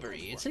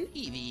discovery. It's an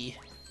Eevee.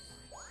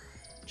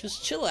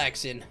 Just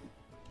chillaxing.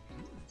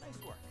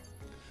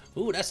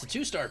 Ooh, that's the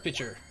 2-star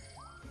picture.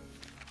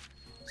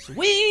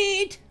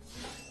 Sweet!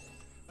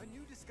 A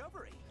new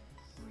discovery.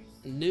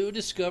 New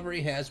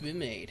discovery has been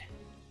made.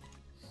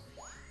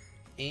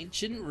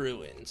 Ancient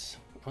ruins.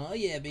 Oh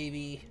yeah,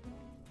 baby.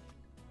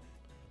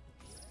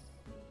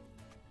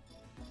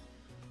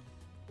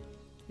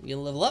 You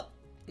gonna level up?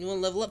 You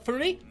wanna level up for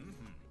me?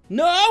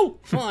 No!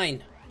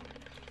 Fine.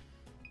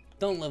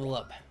 Don't level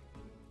up.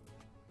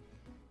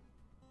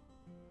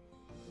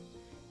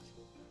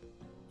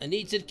 I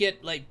need to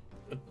get, like,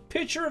 a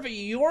picture of a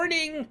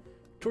yawning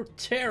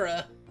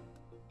Torterra.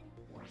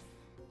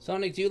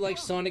 Sonic, do you like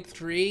Sonic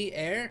 3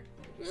 Air?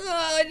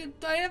 I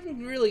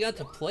haven't really got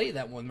to play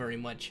that one very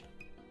much.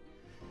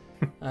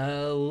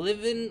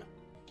 Living...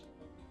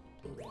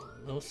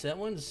 No, that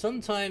one?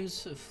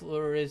 Sometimes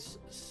Flores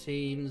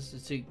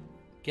seems to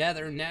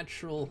gather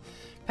natural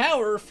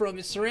power from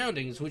its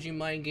surroundings. Would you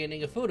mind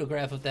getting a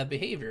photograph of that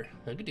behavior?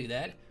 I could do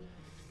that.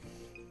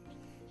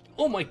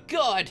 Oh my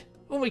god!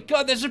 Oh my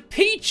god, there's a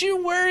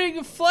Pichu wearing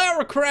a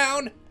flower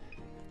crown!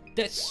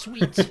 That's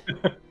sweet.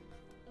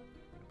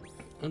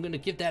 I'm gonna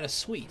give that a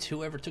sweet,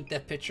 whoever took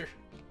that picture.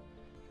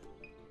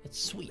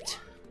 It's sweet.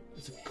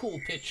 It's a cool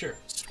picture.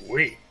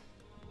 Sweet.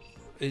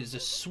 It is a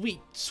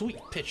sweet, sweet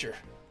picture.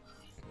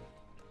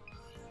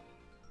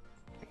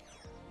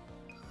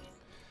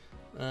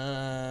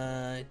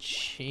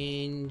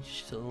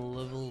 Change to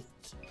level...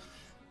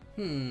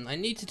 I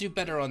need to do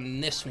better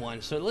on this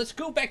one. So let's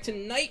go back to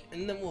night,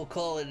 and then we'll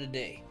call it a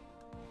day.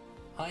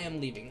 I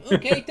am leaving.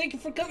 Okay, thank you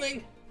for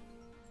coming.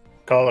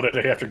 Call it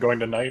a day after going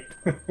to night.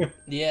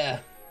 Yeah.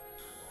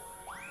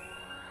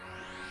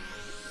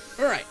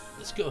 Alright,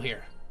 let's go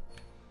here.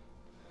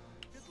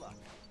 Good luck.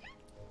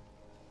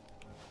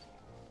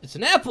 It's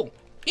an apple!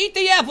 Eat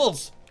the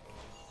apples!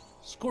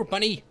 Score,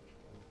 bunny.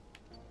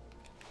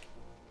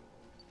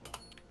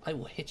 I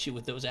will hit you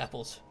with those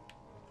apples.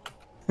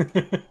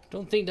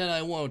 Don't think that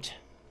I won't.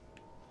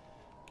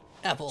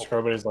 Apple.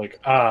 Everybody's like,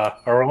 a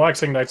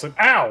relaxing night's like,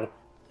 ow!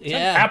 Yeah,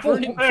 apple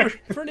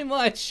pretty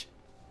much.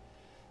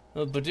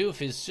 Well,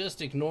 Bidoof is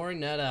just ignoring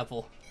that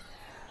apple.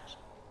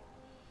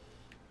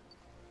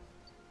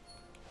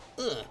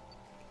 Ugh.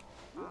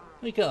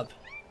 Wake up.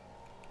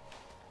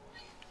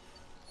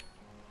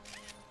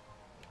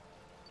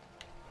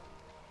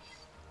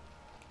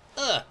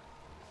 Ugh.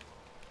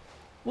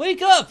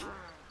 Wake up!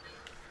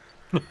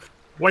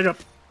 Wake up!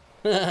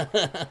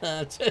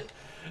 I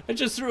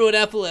just threw an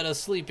apple at a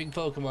sleeping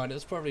Pokemon.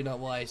 That's probably not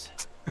wise.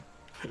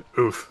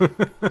 Oof.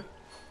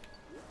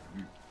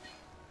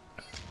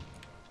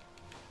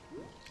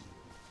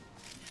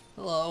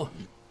 Hello.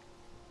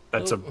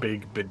 That's a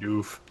big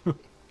Bidoof.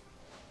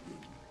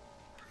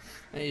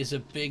 That is a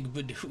big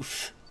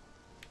Bidoof.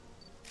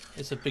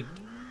 It's a big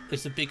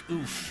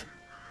oof.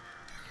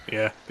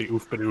 Yeah, the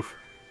oof Bidoof.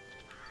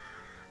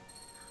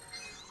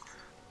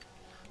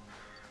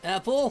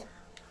 Apple?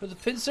 For the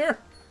pincer?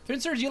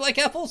 Pincer, do you like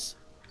apples?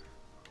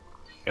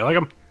 You like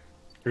them?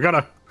 You're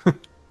gonna.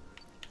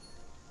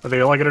 Whether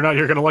you like it or not,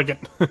 you're gonna like it.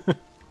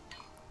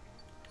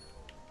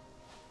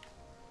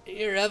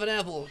 Here, have an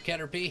apple,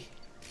 Caterpie.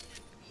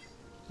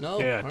 No?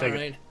 Yeah, take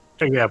Alright. it.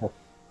 Take the apple.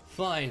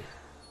 Fine.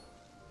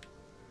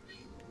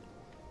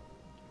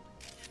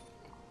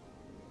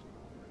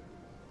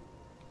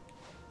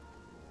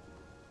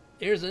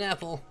 Here's an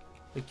apple.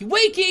 Wakey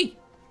wakey!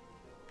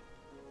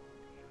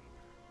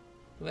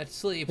 Go back to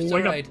sleep. It's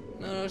alright.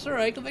 No, it's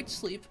alright. Go back to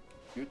sleep.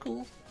 You're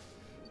cool.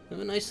 Have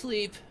a nice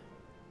sleep.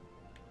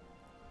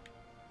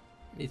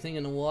 Anything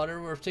in the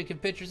water worth taking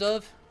pictures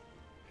of?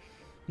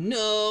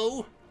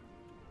 No!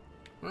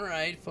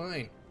 Alright,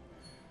 fine.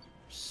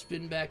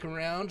 Spin back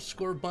around.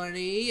 Score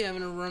bunny.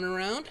 Having a run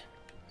around.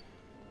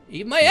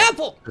 Eat my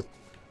apple!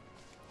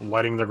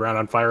 Lighting the ground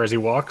on fire as he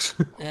walks.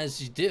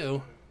 As you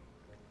do.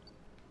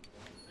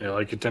 Yeah,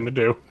 like you tend to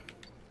do.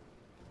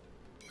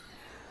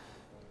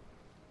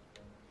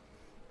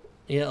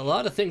 Yeah, a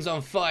lot of things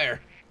on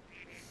fire.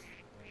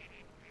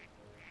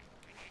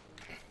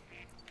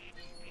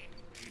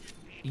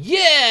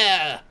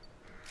 Yeah!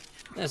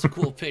 That's a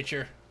cool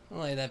picture. I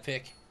like that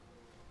pic.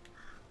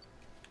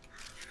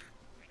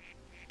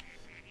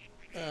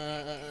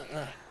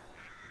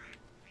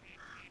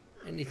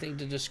 Anything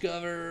to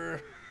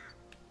discover?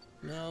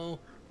 No?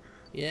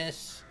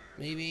 Yes?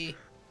 Maybe?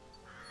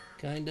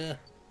 Kinda?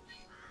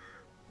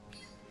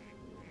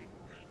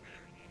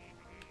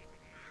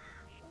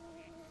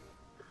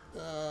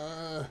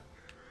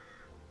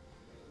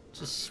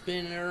 Just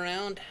spinning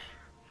around.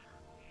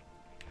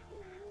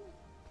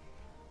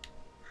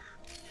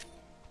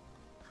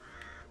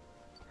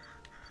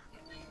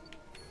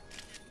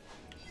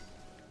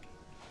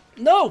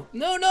 No!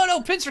 No, no,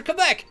 no! Pincer, come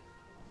back!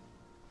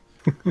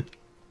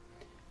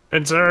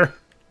 Pincer!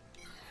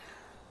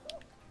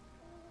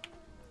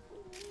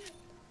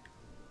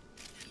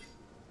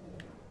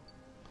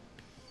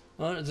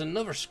 Oh, there's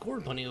another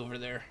scored bunny over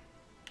there.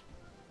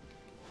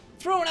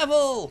 Throw an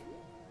apple!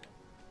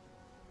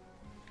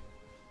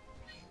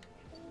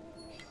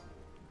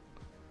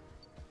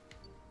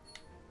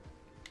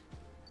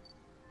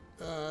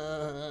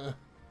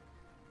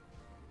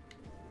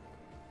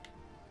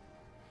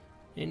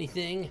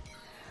 Anything?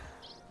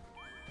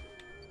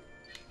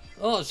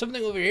 Oh,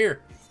 something over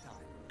here.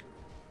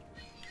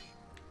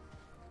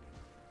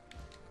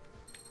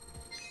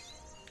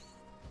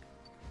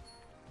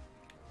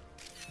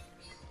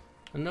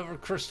 Another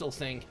crystal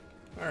thing.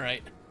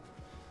 Alright.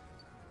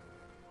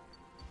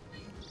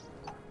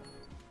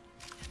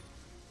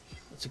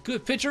 That's a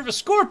good picture of a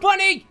score,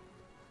 bunny!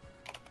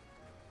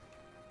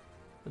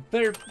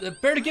 Better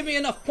give me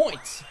enough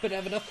points. Better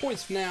have enough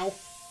points now.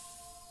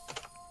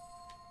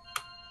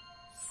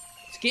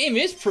 This game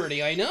is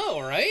pretty, I know,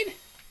 right?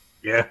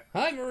 Yeah.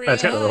 Hi, Maria.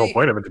 That's kind of the whole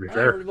point of it, to be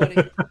fair.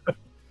 Everybody.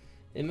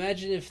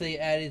 Imagine if they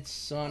added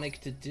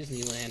Sonic to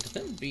Disneyland.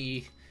 That would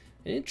be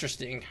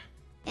interesting.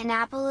 An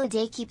apple a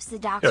day keeps the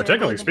doctor Yeah,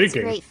 technically away, but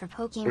speaking, it's great for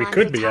Pokemon we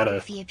could be at a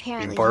photography,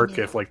 theme park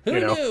if, like, Who you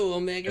know, knew,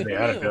 Omega? if they Who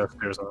added knew?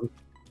 or something.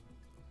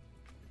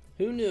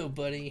 Who knew,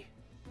 buddy?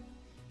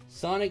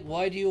 Sonic,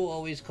 why do you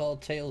always call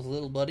Tails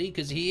little buddy?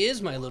 Because he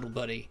is my little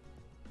buddy.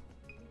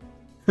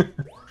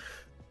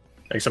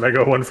 Thanks,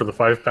 Omega 1 for the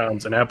 5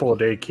 pounds. An apple a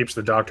day keeps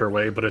the doctor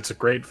away, but it's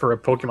great for a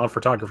Pokemon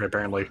photography,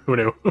 apparently. Who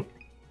knew?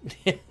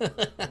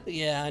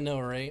 Yeah, I know,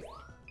 right?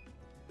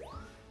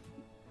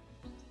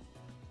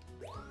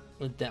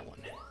 With that one.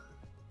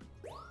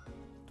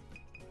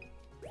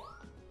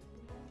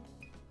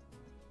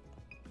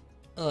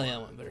 Oh, yeah,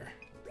 that one better.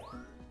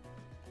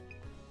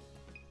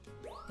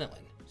 That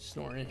one.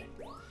 Snoring.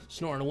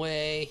 Snoring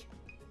away.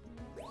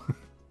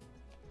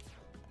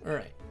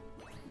 Alright.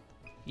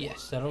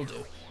 Yes, that'll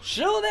do.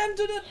 Show them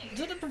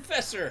to the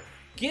professor!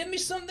 Give me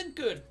something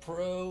good,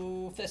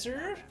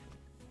 Professor!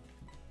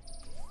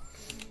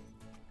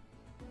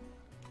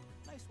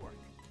 Nice work.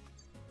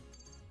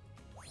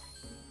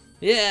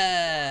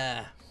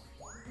 Yeah!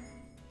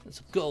 That's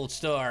a gold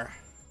star.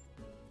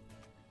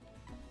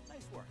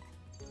 Nice work.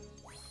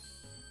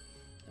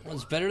 That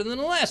one's better than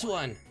the last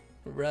one.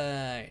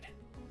 Right.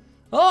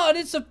 Oh, and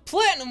it's a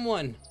platinum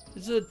one.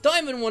 It's a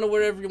diamond one or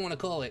whatever you want to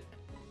call it.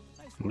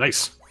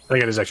 Nice. I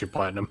think it is actually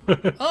platinum.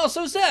 Oh,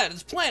 so sad.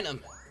 It's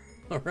platinum.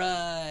 All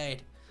right.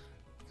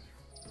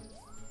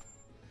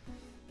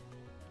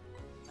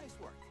 Nice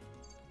work.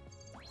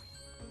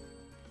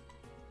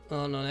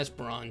 Oh, no, that's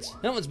bronze.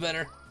 That one's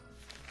better.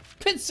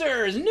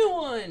 Pincers, new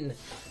one.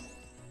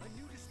 A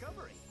new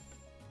discovery.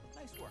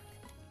 Nice work.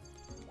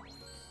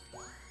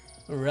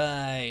 All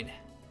right.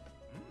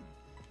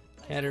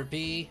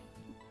 Caterpie.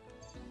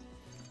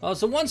 Oh,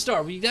 it's a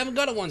 1-star. We haven't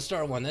got a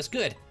 1-star one. That's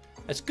good.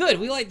 That's good.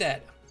 We like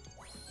that.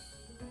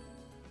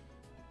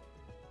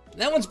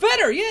 That one's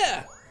better.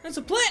 Yeah. That's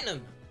a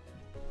platinum.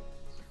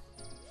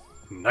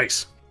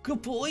 Nice.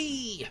 Good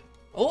boy.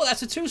 Oh,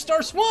 that's a 2-star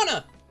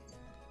Swanna.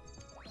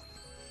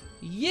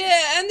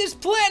 Yeah, and this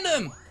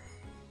platinum.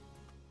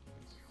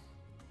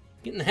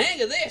 Getting the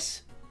hang of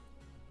this.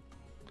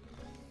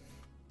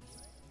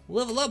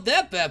 Level up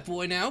that bad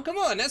boy now. Come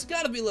on, that's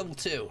got to be level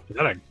 2. Is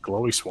that a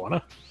glowy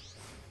Swanna?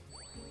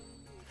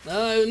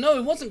 No,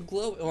 it wasn't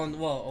glow.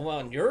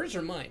 On yours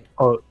or mine?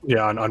 Oh,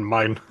 yeah, on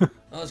mine.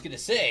 I was gonna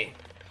say.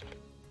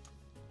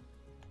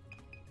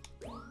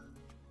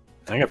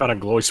 I think I found a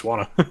glowy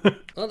Swanna.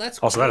 Oh, that's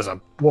also, cool. that is a...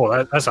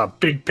 Whoa, that's a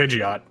big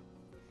Pidgeot.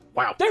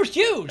 Wow. They're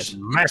huge!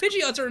 Massive.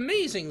 Pidgeots are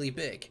amazingly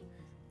big.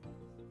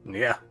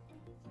 Yeah.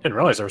 Didn't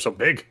realize they were so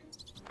big.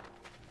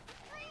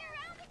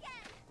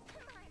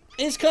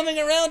 It's coming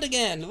around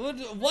again.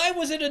 Why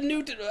was it a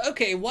new...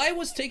 Okay, why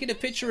was taking a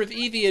picture of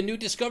Eevee a new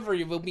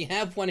discovery when we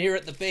have one here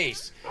at the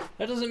base?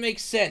 That doesn't make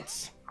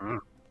sense.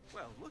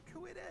 Well, look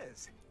who it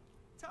is.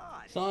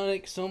 Todd.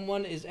 Sonic,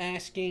 someone is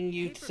asking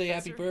you to say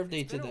happy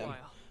birthday to them.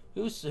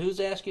 Who's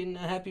asking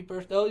happy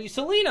birthday? Oh,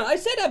 Selena! I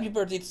said happy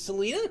birthday to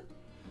Selena!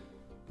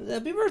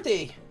 Happy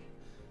birthday!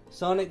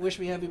 Sonic, wish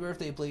me happy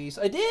birthday, please.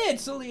 I did,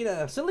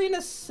 Selena! Selena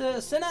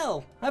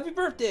Senel! Happy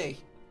birthday!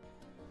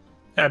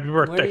 Happy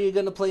birthday. When are you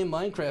gonna play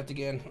Minecraft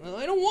again?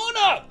 I don't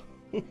wanna!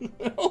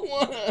 I don't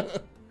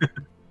wanna!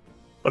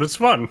 But it's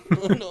fun.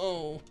 Oh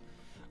no.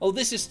 Oh,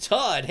 this is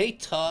Todd. Hey,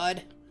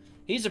 Todd.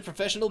 He's a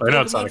professional I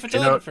know, Pokemon Sonic.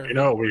 photographer. You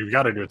know what we've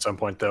got to do at some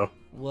point, though?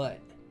 What?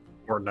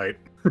 Fortnite.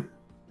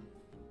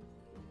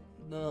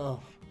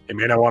 No. You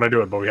may not want to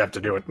do it, but we have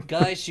to do it.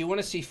 Guys, you want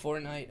to see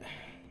Fortnite?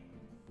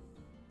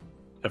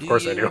 Of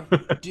course I do.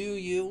 Do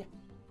you?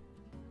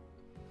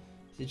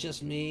 Is it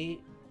just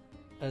me?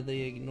 Are they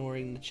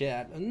ignoring the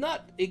chat? I'm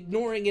not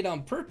ignoring it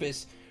on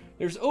purpose.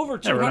 There's over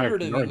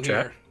 200 of you here.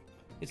 Chat.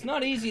 It's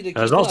not easy to keep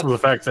There's also the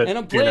fact that, and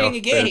I'm playing a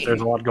game.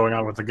 There's a lot going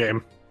on with the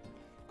game.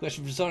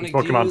 Question for Sonic,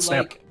 Pokemon do you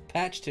Snap. like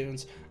Patch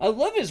Tunes? I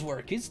love his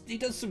work. He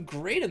does some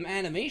great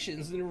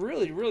animations and they're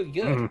really, really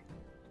good. Mm.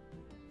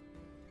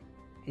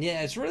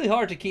 Yeah, it's really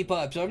hard to keep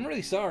up, so I'm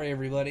really sorry,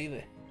 everybody.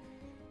 But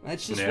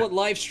that's just what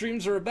live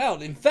streams are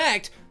about. In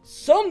fact,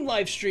 some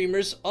live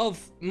streamers of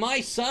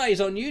my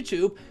size on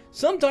YouTube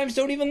sometimes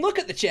don't even look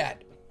at the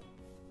chat.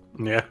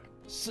 Yeah.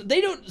 So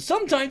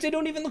sometimes they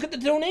don't even look at the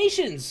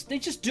donations. They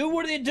just do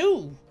what they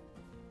do.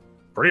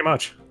 Pretty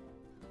much.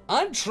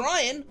 I'm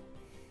trying.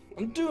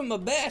 I'm doing my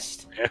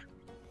best. Yeah.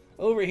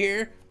 Over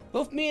here.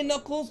 Both me and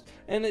Knuckles,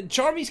 and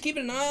Charmy's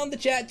keeping an eye on the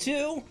chat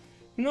too.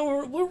 You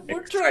know,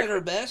 we're trying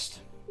our best.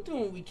 We're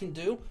doing what we can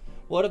do.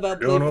 What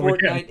about play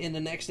Fortnite in the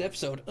next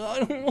episode? I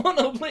don't want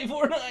to play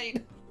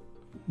Fortnite.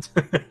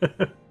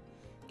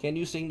 Can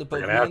you sing the Pokemon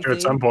We're gonna have to theme?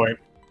 at some point.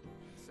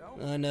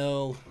 I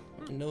know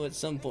at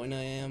some point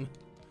I am.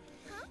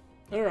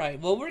 Alright,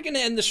 well, we're gonna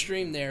end the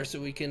stream there so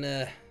we can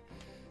have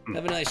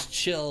a nice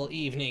chill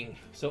evening.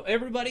 So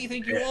everybody,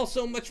 thank you all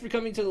so much for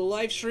coming to the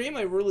live stream.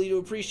 I really do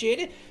appreciate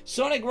it.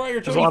 Sonic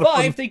Warrior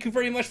 25, thank you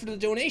very much for the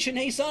donation.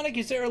 Hey Sonic,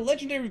 is there a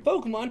legendary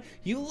Pokemon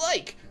you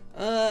like?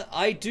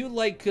 I do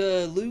like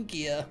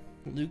Lugia.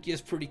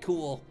 Lugia's pretty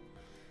cool.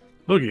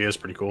 Lugia is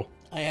pretty cool.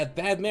 I have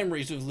bad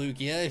memories of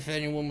Lugia, if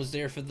anyone was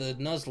there for the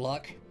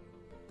Nuzlocke.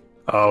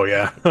 Oh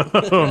yeah.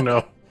 Oh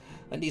no.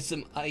 I need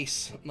some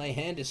ice. My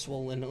hand is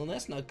swollen. Oh,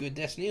 that's not good,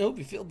 Destiny. I hope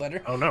you feel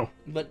better. Oh no.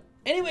 But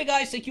anyway,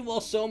 guys, thank you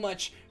all so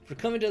much for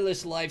coming to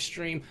this live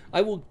stream.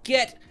 I will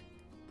get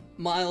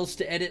Miles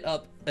to edit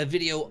up a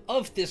video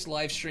of this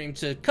live stream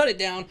to cut it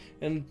down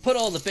and put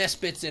all the best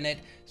bits in it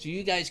so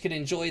you guys can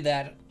enjoy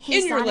that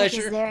in your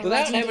leisure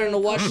without having to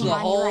watch the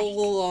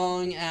whole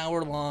long,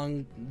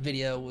 hour-long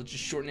video. We'll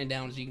just shorten it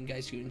down so you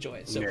guys can enjoy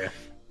it. So.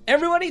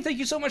 Everybody, thank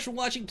you so much for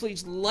watching.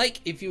 Please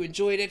like if you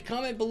enjoyed it.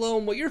 Comment below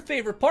on what your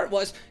favorite part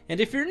was. And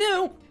if you're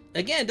new,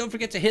 again, don't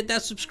forget to hit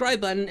that subscribe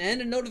button and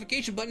a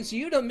notification button so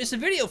you don't miss a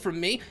video from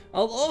me.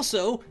 I'll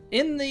also,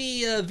 in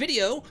the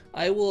video,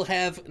 I will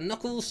have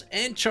Knuckles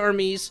and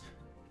Charmy's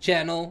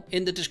channel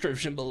in the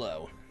description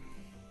below.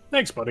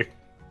 Thanks, buddy.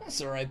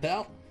 That's alright,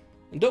 pal.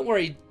 And don't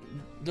worry,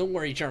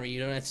 Charmy,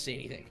 you don't have to say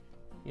anything.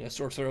 You got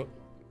sore throat,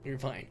 you're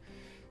fine.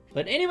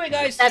 But anyway,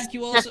 guys, thank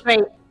you all. That's great.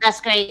 That's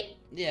great.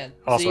 Yeah.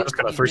 Also, I just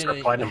got a 3-star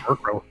platinum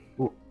work row.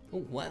 Oh,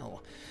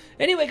 wow.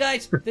 Anyway,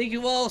 guys, thank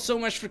you all so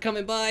much for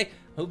coming by.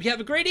 Hope you have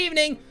a great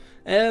evening.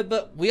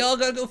 But we all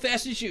gotta go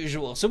fast as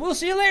usual. So we'll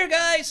see you later,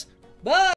 guys. Bye!